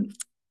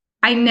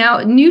I now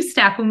new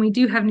staff, when we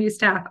do have new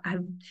staff,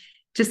 I've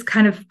just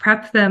kind of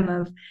prepped them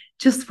of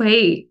just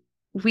wait.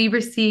 We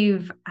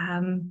receive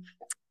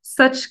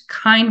such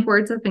kind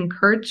words of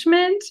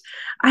encouragement.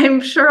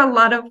 I'm sure a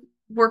lot of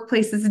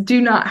workplaces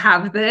do not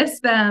have this.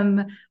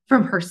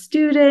 From her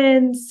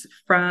students,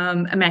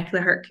 from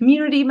Immaculate Heart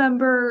community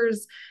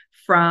members,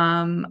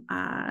 from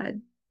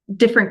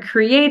different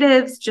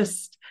creatives,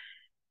 just,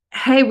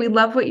 hey, we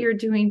love what you're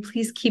doing.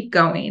 Please keep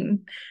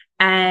going.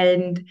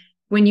 And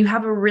when you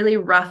have a really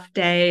rough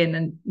day in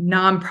a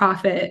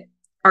nonprofit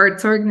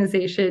arts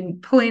organization,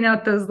 pulling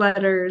out those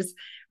letters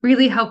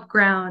really help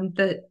ground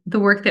the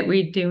work that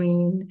we're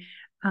doing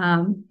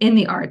in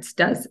the arts.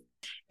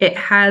 It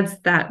has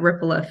that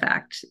ripple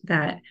effect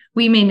that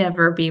we may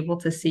never be able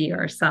to see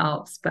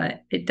ourselves,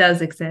 but it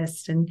does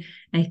exist. And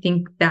I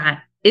think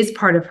that is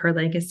part of her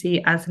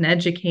legacy as an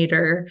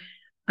educator.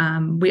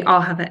 We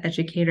all have an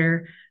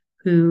educator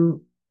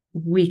who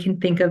we can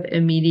think of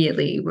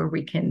immediately, where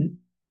we can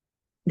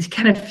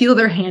kind of feel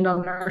their hand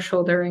on our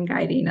shoulder and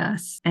guiding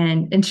us.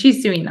 And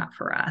she's doing that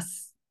for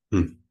us.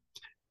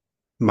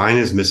 Mine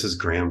is Mrs.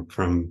 Graham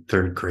from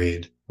third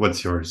grade.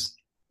 What's yours?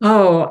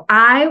 Oh,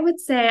 I would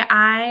say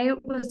I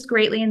was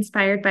greatly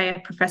inspired by a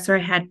professor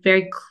I had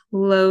very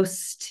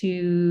close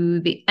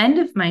to the end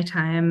of my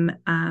time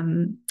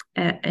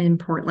in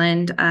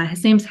Portland.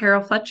 His name's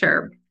Harold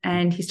Fletcher,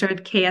 and he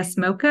started KS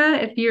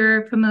MoCA, if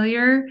you're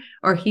familiar,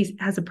 or he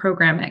has a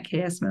program at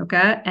KS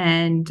MoCA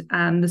and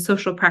the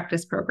social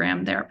practice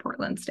program there at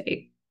Portland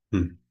State.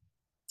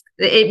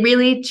 It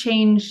really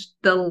changed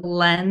the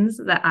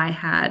lens that I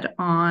had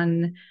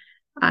on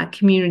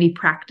community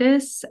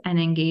practice and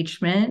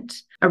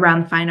engagement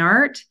around fine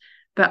art,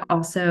 but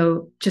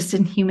also just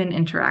in human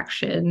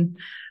interaction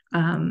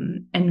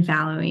and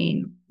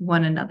valuing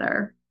one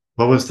another.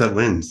 What was that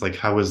lens? Like,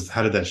 how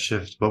did that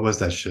shift? What was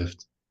that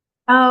shift?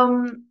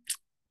 I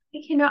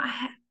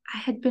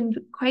had been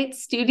quite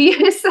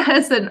studious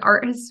as an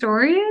art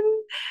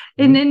historian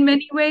in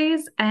many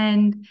ways.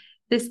 And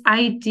this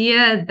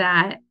idea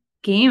that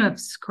game of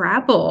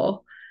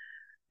Scrabble,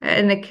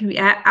 and it can be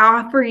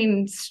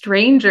offering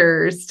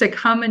strangers to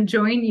come and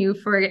join you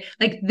for,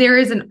 like, there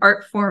is an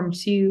art form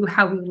to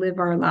how we live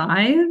our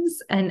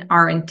lives, and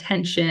our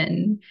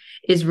intention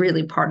is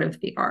really part of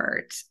the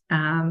art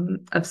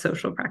of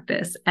social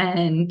practice.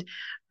 And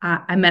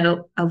I met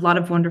a lot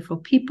of wonderful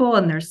people,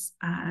 and it's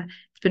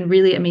been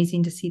really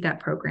amazing to see that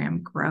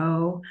program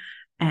grow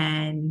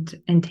and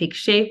take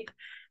shape,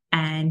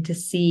 and to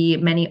see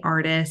many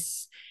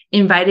artists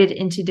invited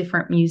into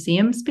different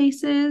museum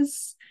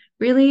spaces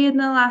really in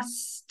the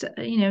last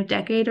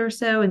decade or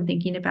so, and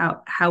thinking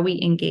about how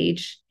we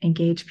engage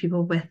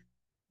people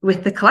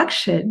with the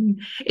collection.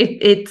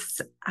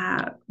 It's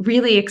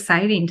really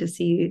exciting to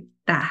see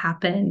that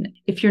happen.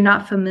 If you're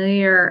not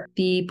familiar,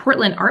 the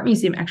Portland Art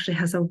Museum actually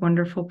has a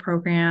wonderful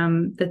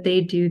program that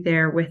they do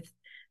there with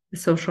the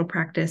social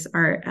practice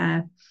art.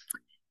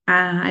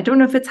 I don't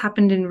know if it's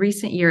happened in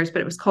recent years,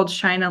 but it was called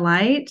Shine a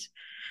Light.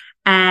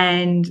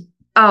 And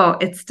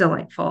it's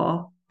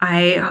delightful.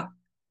 I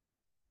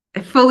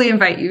fully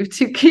invite you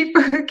to keep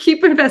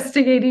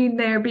investigating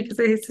there, because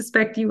I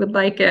suspect you would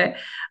like it.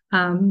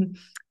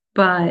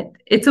 But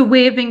it's a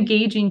way of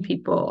engaging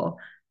people,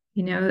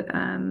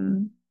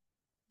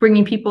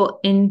 bringing people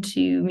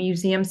into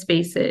museum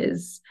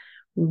spaces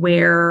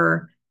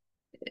where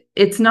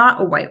it's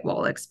not a white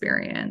wall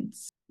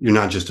experience. You're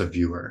not just a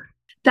viewer.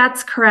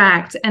 That's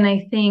correct. And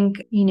I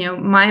think,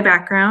 my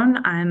background,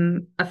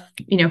 I'm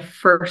a,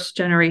 first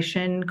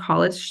generation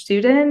college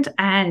student,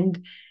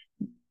 and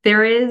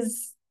there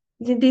is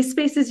these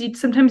spaces,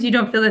 sometimes you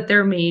don't feel that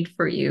they're made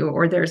for you,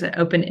 or there's an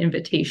open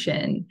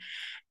invitation.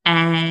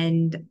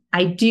 And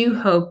I do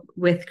hope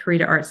with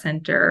Karita Art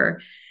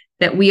Center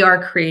that we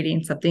are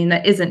creating something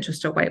that isn't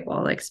just a white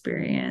wall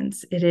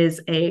experience. It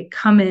is a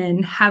come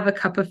in, have a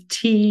cup of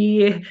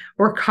tea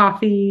or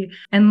coffee,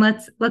 and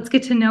let's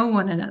get to know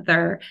one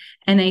another.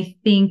 And I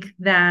think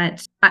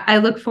that I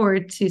look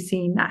forward to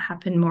seeing that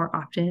happen more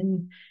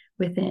often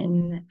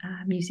within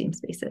museum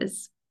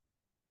spaces.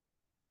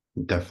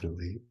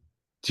 Definitely.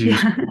 Do you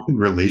see Yeah. a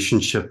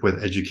relationship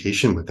with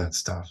education with that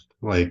stuff?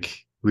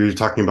 Like we were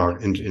talking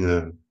about in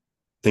a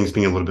things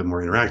being a little bit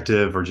more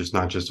interactive or just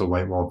not just a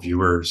white wall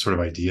viewer sort of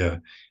idea.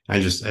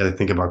 I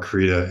think about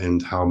Karita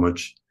and how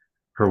much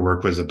her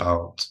work was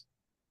about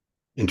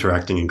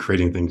interacting and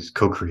creating things,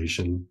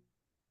 co-creation.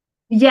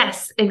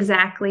 Yes,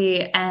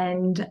 exactly.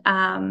 And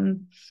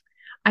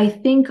I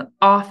think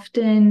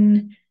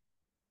often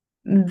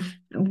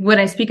when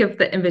I speak of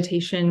the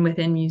invitation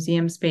within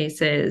museum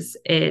spaces,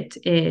 it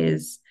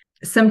is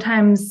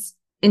sometimes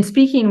in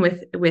speaking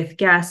with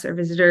guests or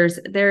visitors,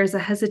 there is a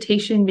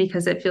hesitation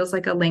because it feels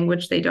like a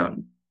language they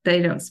don't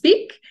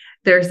speak.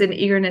 There's an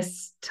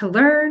eagerness to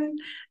learn,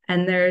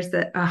 and there's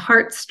a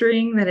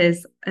heartstring that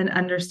is an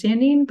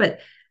understanding. But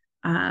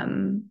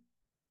um,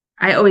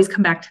 I always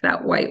come back to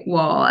that white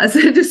wall as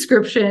a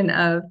description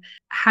of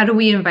how do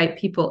we invite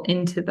people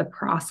into the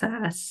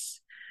process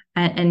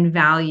and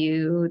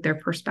value their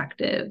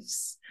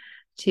perspectives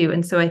too.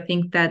 And so I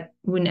think that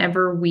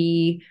whenever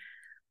we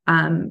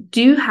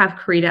do have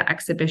Karita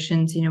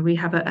exhibitions, we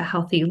have a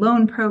healthy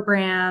loan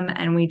program,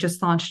 and we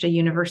just launched a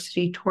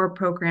university tour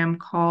program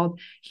called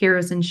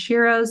Heroes and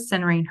Sheroes,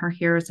 centering her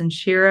Heroes and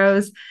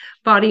Sheroes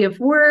body of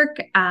work,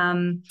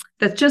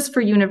 that's just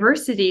for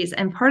universities.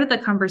 And part of the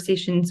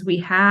conversations we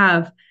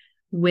have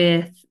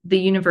with the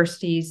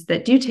universities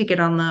that do take it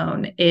on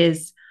loan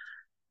is,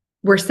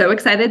 we're so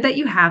excited that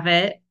you have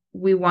it.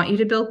 We want you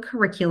to build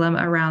curriculum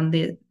around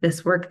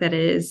this work that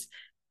is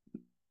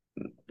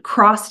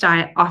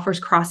offers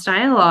cross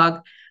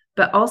dialogue,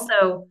 but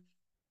also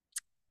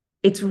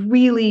it's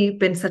really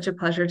been such a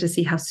pleasure to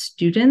see how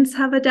students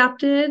have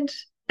adapted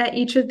at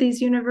each of these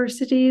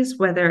universities,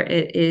 whether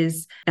it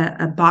is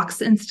a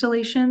box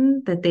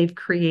installation that they've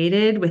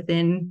created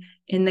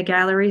in the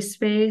gallery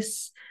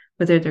space,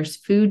 whether there's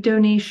food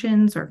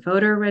donations or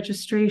voter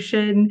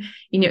registration.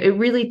 It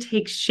really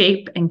takes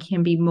shape and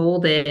can be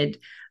molded.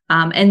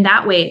 And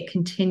that way it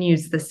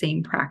continues the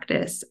same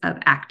practice of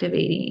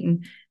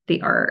activating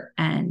the art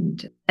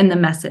and the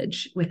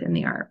message within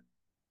the art.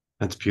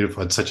 That's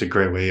beautiful. It's such a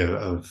great way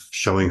of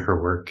showing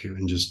her work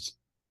and just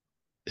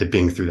it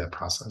being through that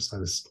process.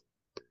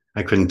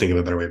 I couldn't think of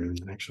a better way of doing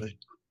it, actually.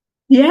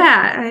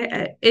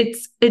 Yeah,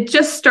 it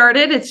just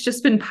started. It's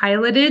just been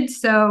piloted,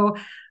 so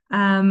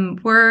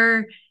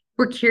we're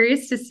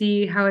curious to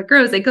see how it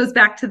grows. It goes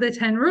back to the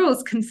 10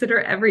 rules: consider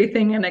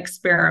everything an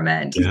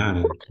experiment.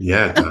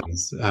 Yeah, it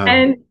does.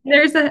 And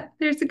there's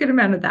a good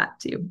amount of that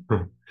too.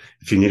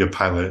 If you need a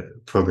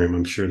pilot program,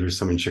 I'm sure there's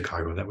some in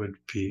Chicago that would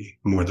be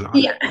more than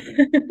honored.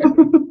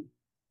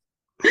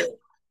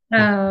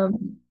 Yeah.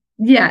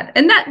 Yeah,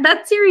 and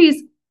that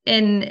series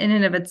in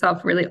and of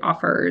itself really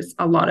offers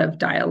a lot of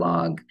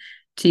dialogue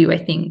to, I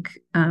think,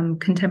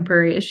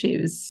 contemporary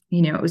issues.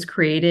 It was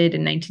created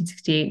in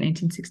 1968,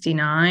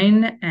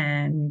 1969,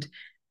 and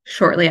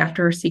shortly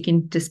after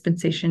seeking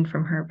dispensation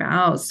from her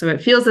vows. So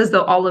it feels as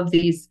though all of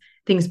these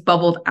things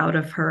bubbled out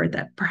of her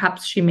that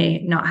perhaps she may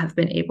not have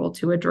been able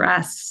to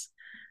address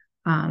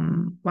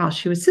while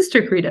she was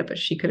Sister Karita, but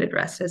she could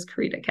address as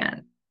Karita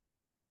Kent.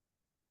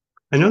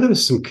 I know there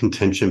was some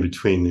contention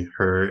between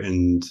her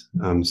and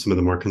some of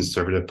the more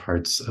conservative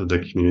parts of the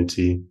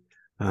community.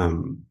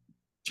 Do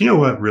you know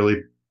what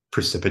really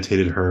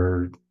precipitated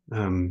her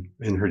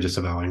in her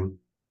disavowing?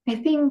 I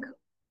think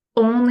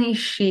only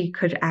she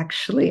could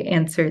actually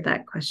answer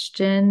that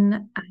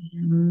question.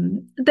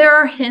 There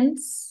are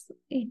hints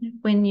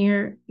when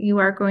you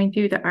are going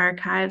through the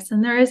archives,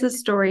 and there is a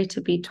story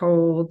to be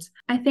told.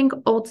 I think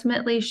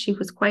ultimately she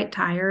was quite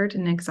tired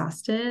and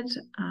exhausted.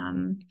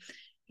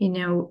 You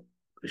know,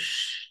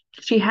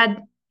 she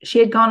had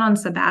gone on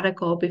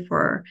sabbatical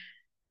before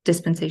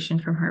dispensation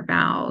from her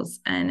vows,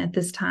 and at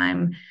this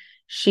time,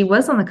 she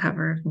was on the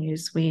cover of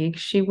Newsweek.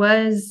 She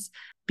was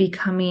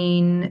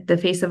becoming the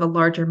face of a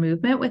larger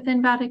movement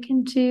within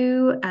Vatican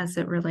II as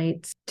it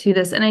relates to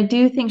this. And I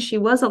do think she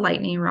was a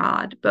lightning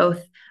rod,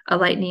 both a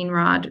lightning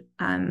rod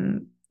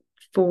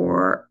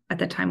for, at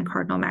the time,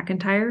 Cardinal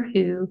McIntyre,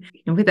 who,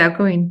 without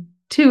going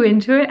too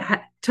into it,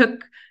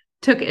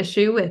 took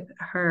issue with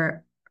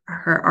her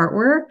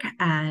artwork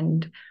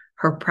and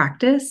her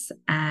practice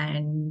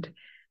and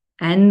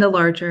the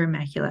larger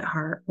Immaculate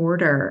Heart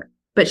Order.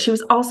 But she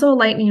was also a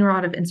lightning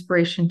rod of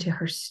inspiration to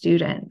her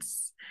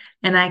students.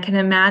 And I can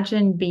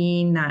imagine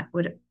being that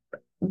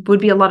would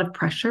be a lot of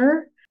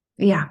pressure.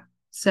 Yeah.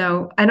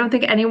 So I don't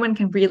think anyone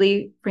can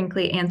really,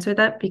 frankly, answer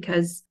that,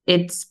 because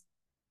it's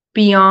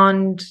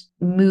beyond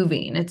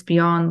moving, it's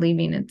beyond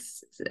leaving.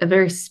 It's a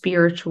very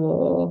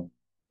spiritual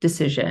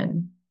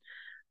decision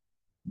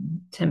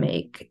to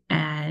make.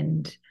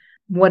 And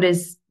what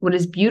is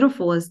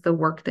beautiful is the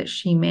work that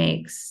she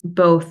makes,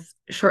 both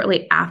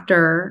shortly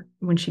after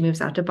when she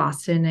moves out to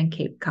Boston and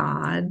Cape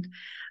Cod,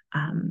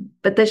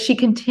 but that she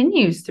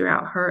continues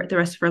throughout the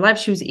rest of her life.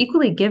 She was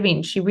equally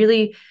giving. She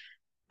really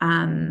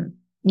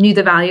knew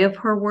the value of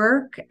her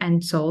work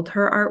and sold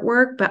her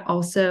artwork, but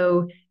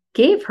also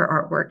gave her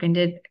artwork and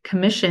did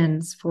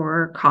commissions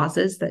for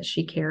causes that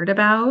she cared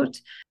about,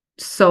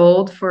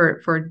 sold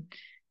for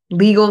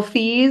legal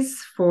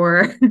fees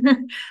for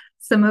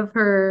some of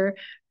her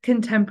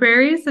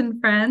contemporaries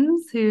and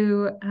friends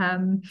who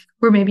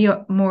were maybe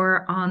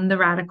more on the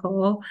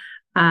radical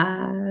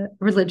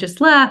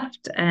religious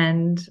left.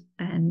 And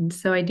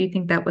so I do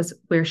think that was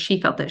where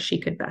she felt that she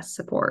could best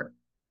support.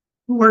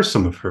 Who were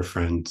some of her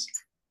friends?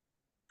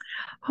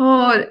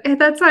 Oh,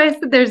 that's why I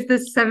said there's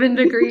this 7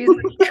 degrees.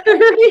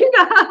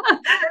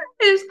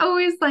 It's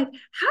always like,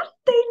 how did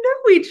they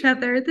know each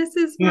other? This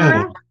is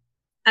miraculous.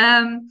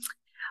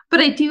 But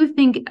I do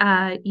think,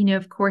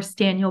 of course,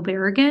 Daniel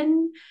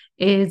Berrigan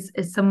is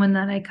someone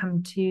that I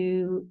come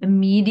to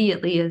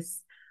immediately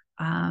as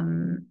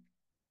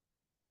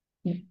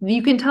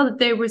you can tell that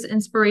there was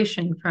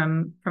inspiration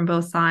from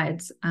both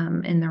sides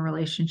in their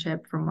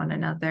relationship from one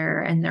another,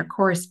 and their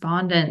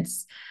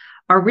correspondence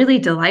are really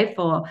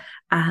delightful.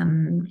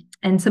 And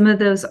some of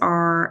those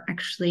are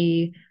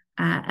actually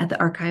at the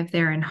archive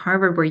there in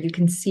Harvard, where you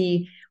can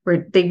see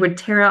where they would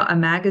tear out a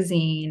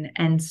magazine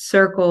and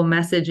circle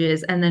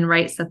messages and then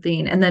write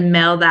something and then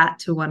mail that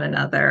to one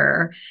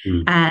another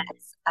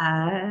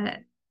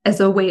as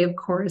a way of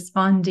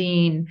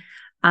corresponding.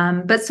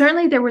 But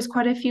certainly there was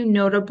quite a few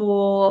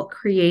notable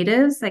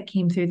creatives that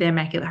came through the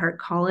Immaculate Heart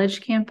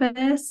College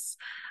campus,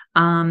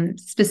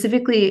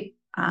 specifically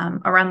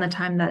around the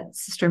time that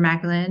Sister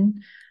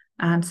Magdalene,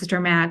 Sister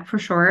Mag for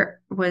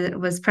short,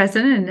 was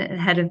president and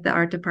head of the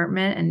art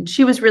department. And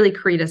she was really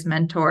Corita's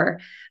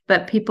mentor.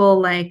 But people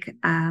like,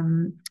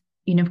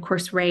 of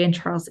course, Ray and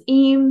Charles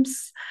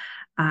Eames,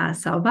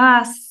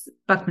 Salvas,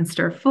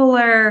 Buckminster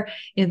Fuller,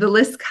 the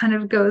list kind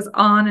of goes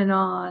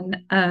on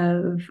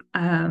of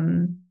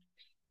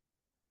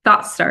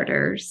thought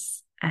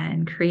starters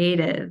and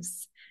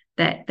creatives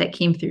that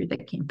came through the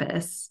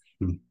campus.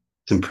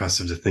 It's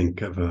impressive to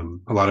think of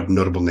a lot of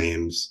notable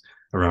names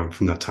around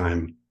from that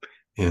time,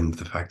 and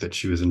the fact that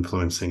she was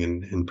influencing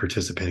and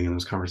participating in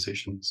those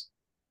conversations.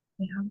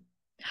 Yeah.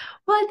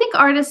 Well, I think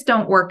artists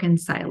don't work in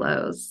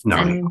silos.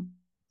 No.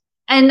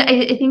 And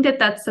I think that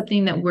that's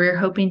something that we're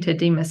hoping to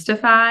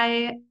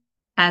demystify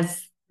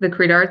as the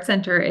Corita Art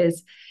Center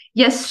is,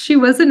 yes, she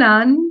was a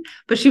nun,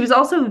 but she was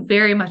also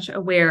very much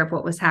aware of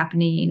what was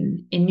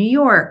happening in New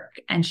York.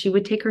 And she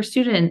would take her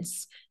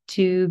students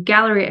to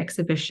gallery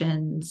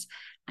exhibitions,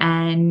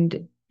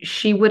 and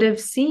she would have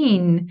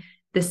seen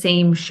the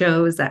same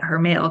shows that her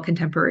male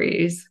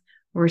contemporaries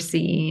were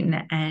seeing,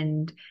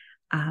 and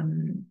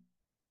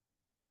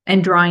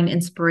drawing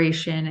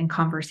inspiration and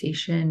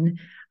conversation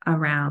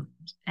around.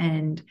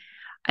 And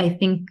I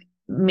think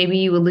maybe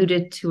you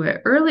alluded to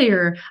it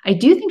earlier. I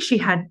do think she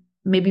had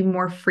maybe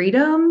more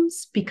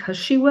freedoms because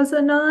she was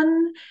a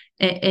nun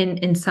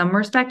in some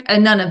respect, a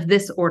nun of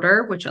this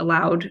order, which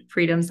allowed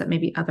freedoms that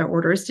maybe other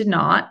orders did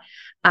not.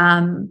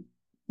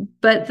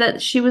 But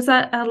that she was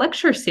at a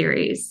lecture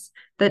series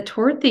that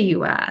toured the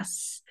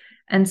US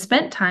and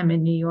spent time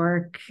in New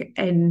York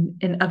and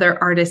in other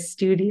artist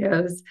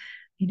studios.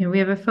 We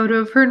have a photo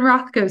of her in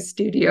Rothko's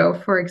studio,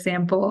 for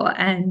example.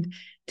 And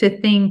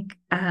to think,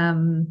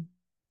 I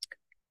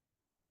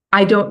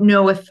don't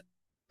know if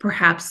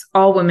perhaps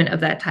all women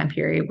of that time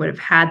period would have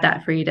had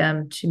that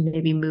freedom to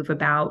maybe move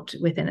about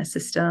within a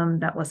system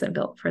that wasn't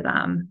built for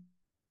them.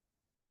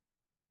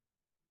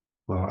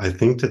 Well, I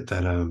think that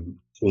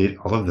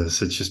all of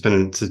this, it's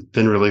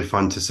been really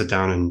fun to sit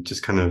down and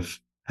just kind of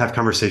have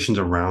conversations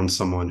around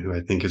someone who I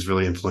think is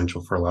really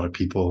influential for a lot of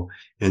people,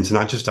 and to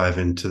not just dive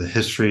into the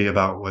history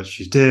about what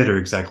she did or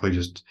exactly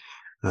just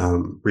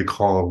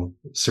recall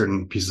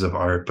certain pieces of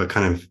art, but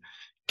kind of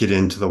get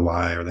into the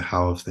why or the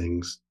how of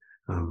things.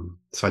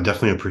 So I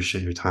definitely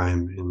appreciate your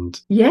time.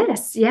 And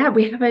yes, yeah,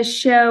 we have a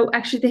show.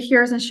 Actually, the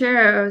Heroes and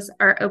Sheroes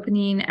are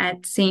opening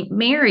at St.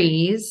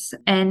 Mary's,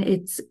 and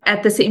it's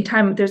at the same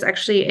time. There's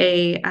actually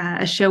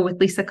a show with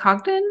Lisa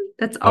Cogden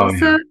that's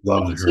also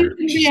love her.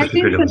 She's such a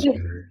great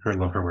illustrator. I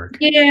love her work.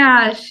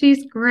 Yeah,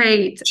 she's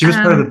great. She was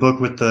part of the book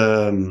with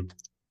the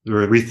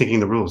rethinking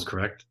the rules,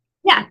 correct?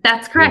 Yeah,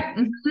 that's correct.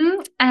 Yeah.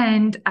 Mm-hmm.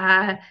 And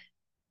a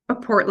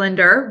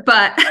Portlander,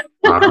 but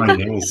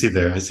I see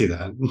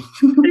that.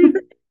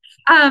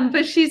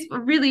 But she's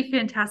really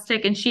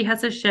fantastic, and she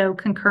has a show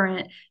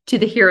concurrent to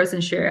the Heroes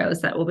and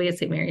Sheroes that will be at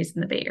St. Mary's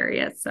in the Bay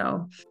Area.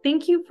 So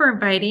thank you for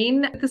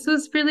inviting. This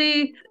was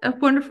really a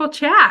wonderful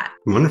chat.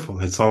 Wonderful.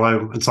 It's all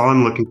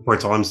I'm looking for.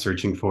 It's all I'm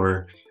searching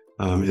for,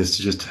 is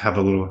to just have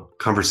a little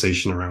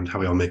conversation around how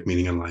we all make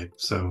meaning in life.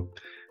 So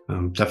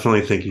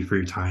definitely thank you for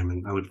your time,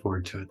 and I look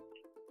forward to it.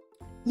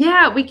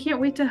 Yeah, we can't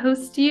wait to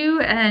host you.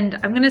 And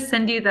I'm going to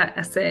send you that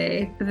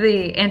essay,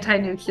 the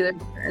anti-nuclear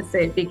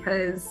essay,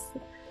 because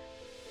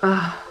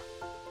oh,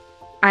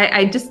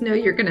 I just know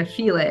you're going to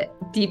feel it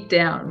deep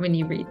down when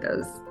you read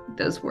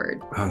those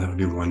words. Oh, that would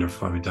be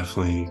wonderful. I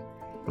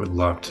would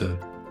love to.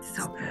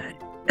 So good.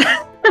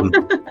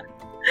 Mm.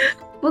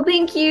 Well,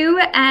 thank you.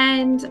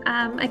 And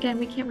again,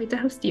 we can't wait to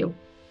host you.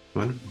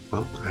 Wonderful.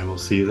 Well, I will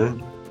see you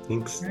then.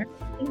 Thanks.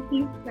 Thank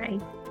you. Bye.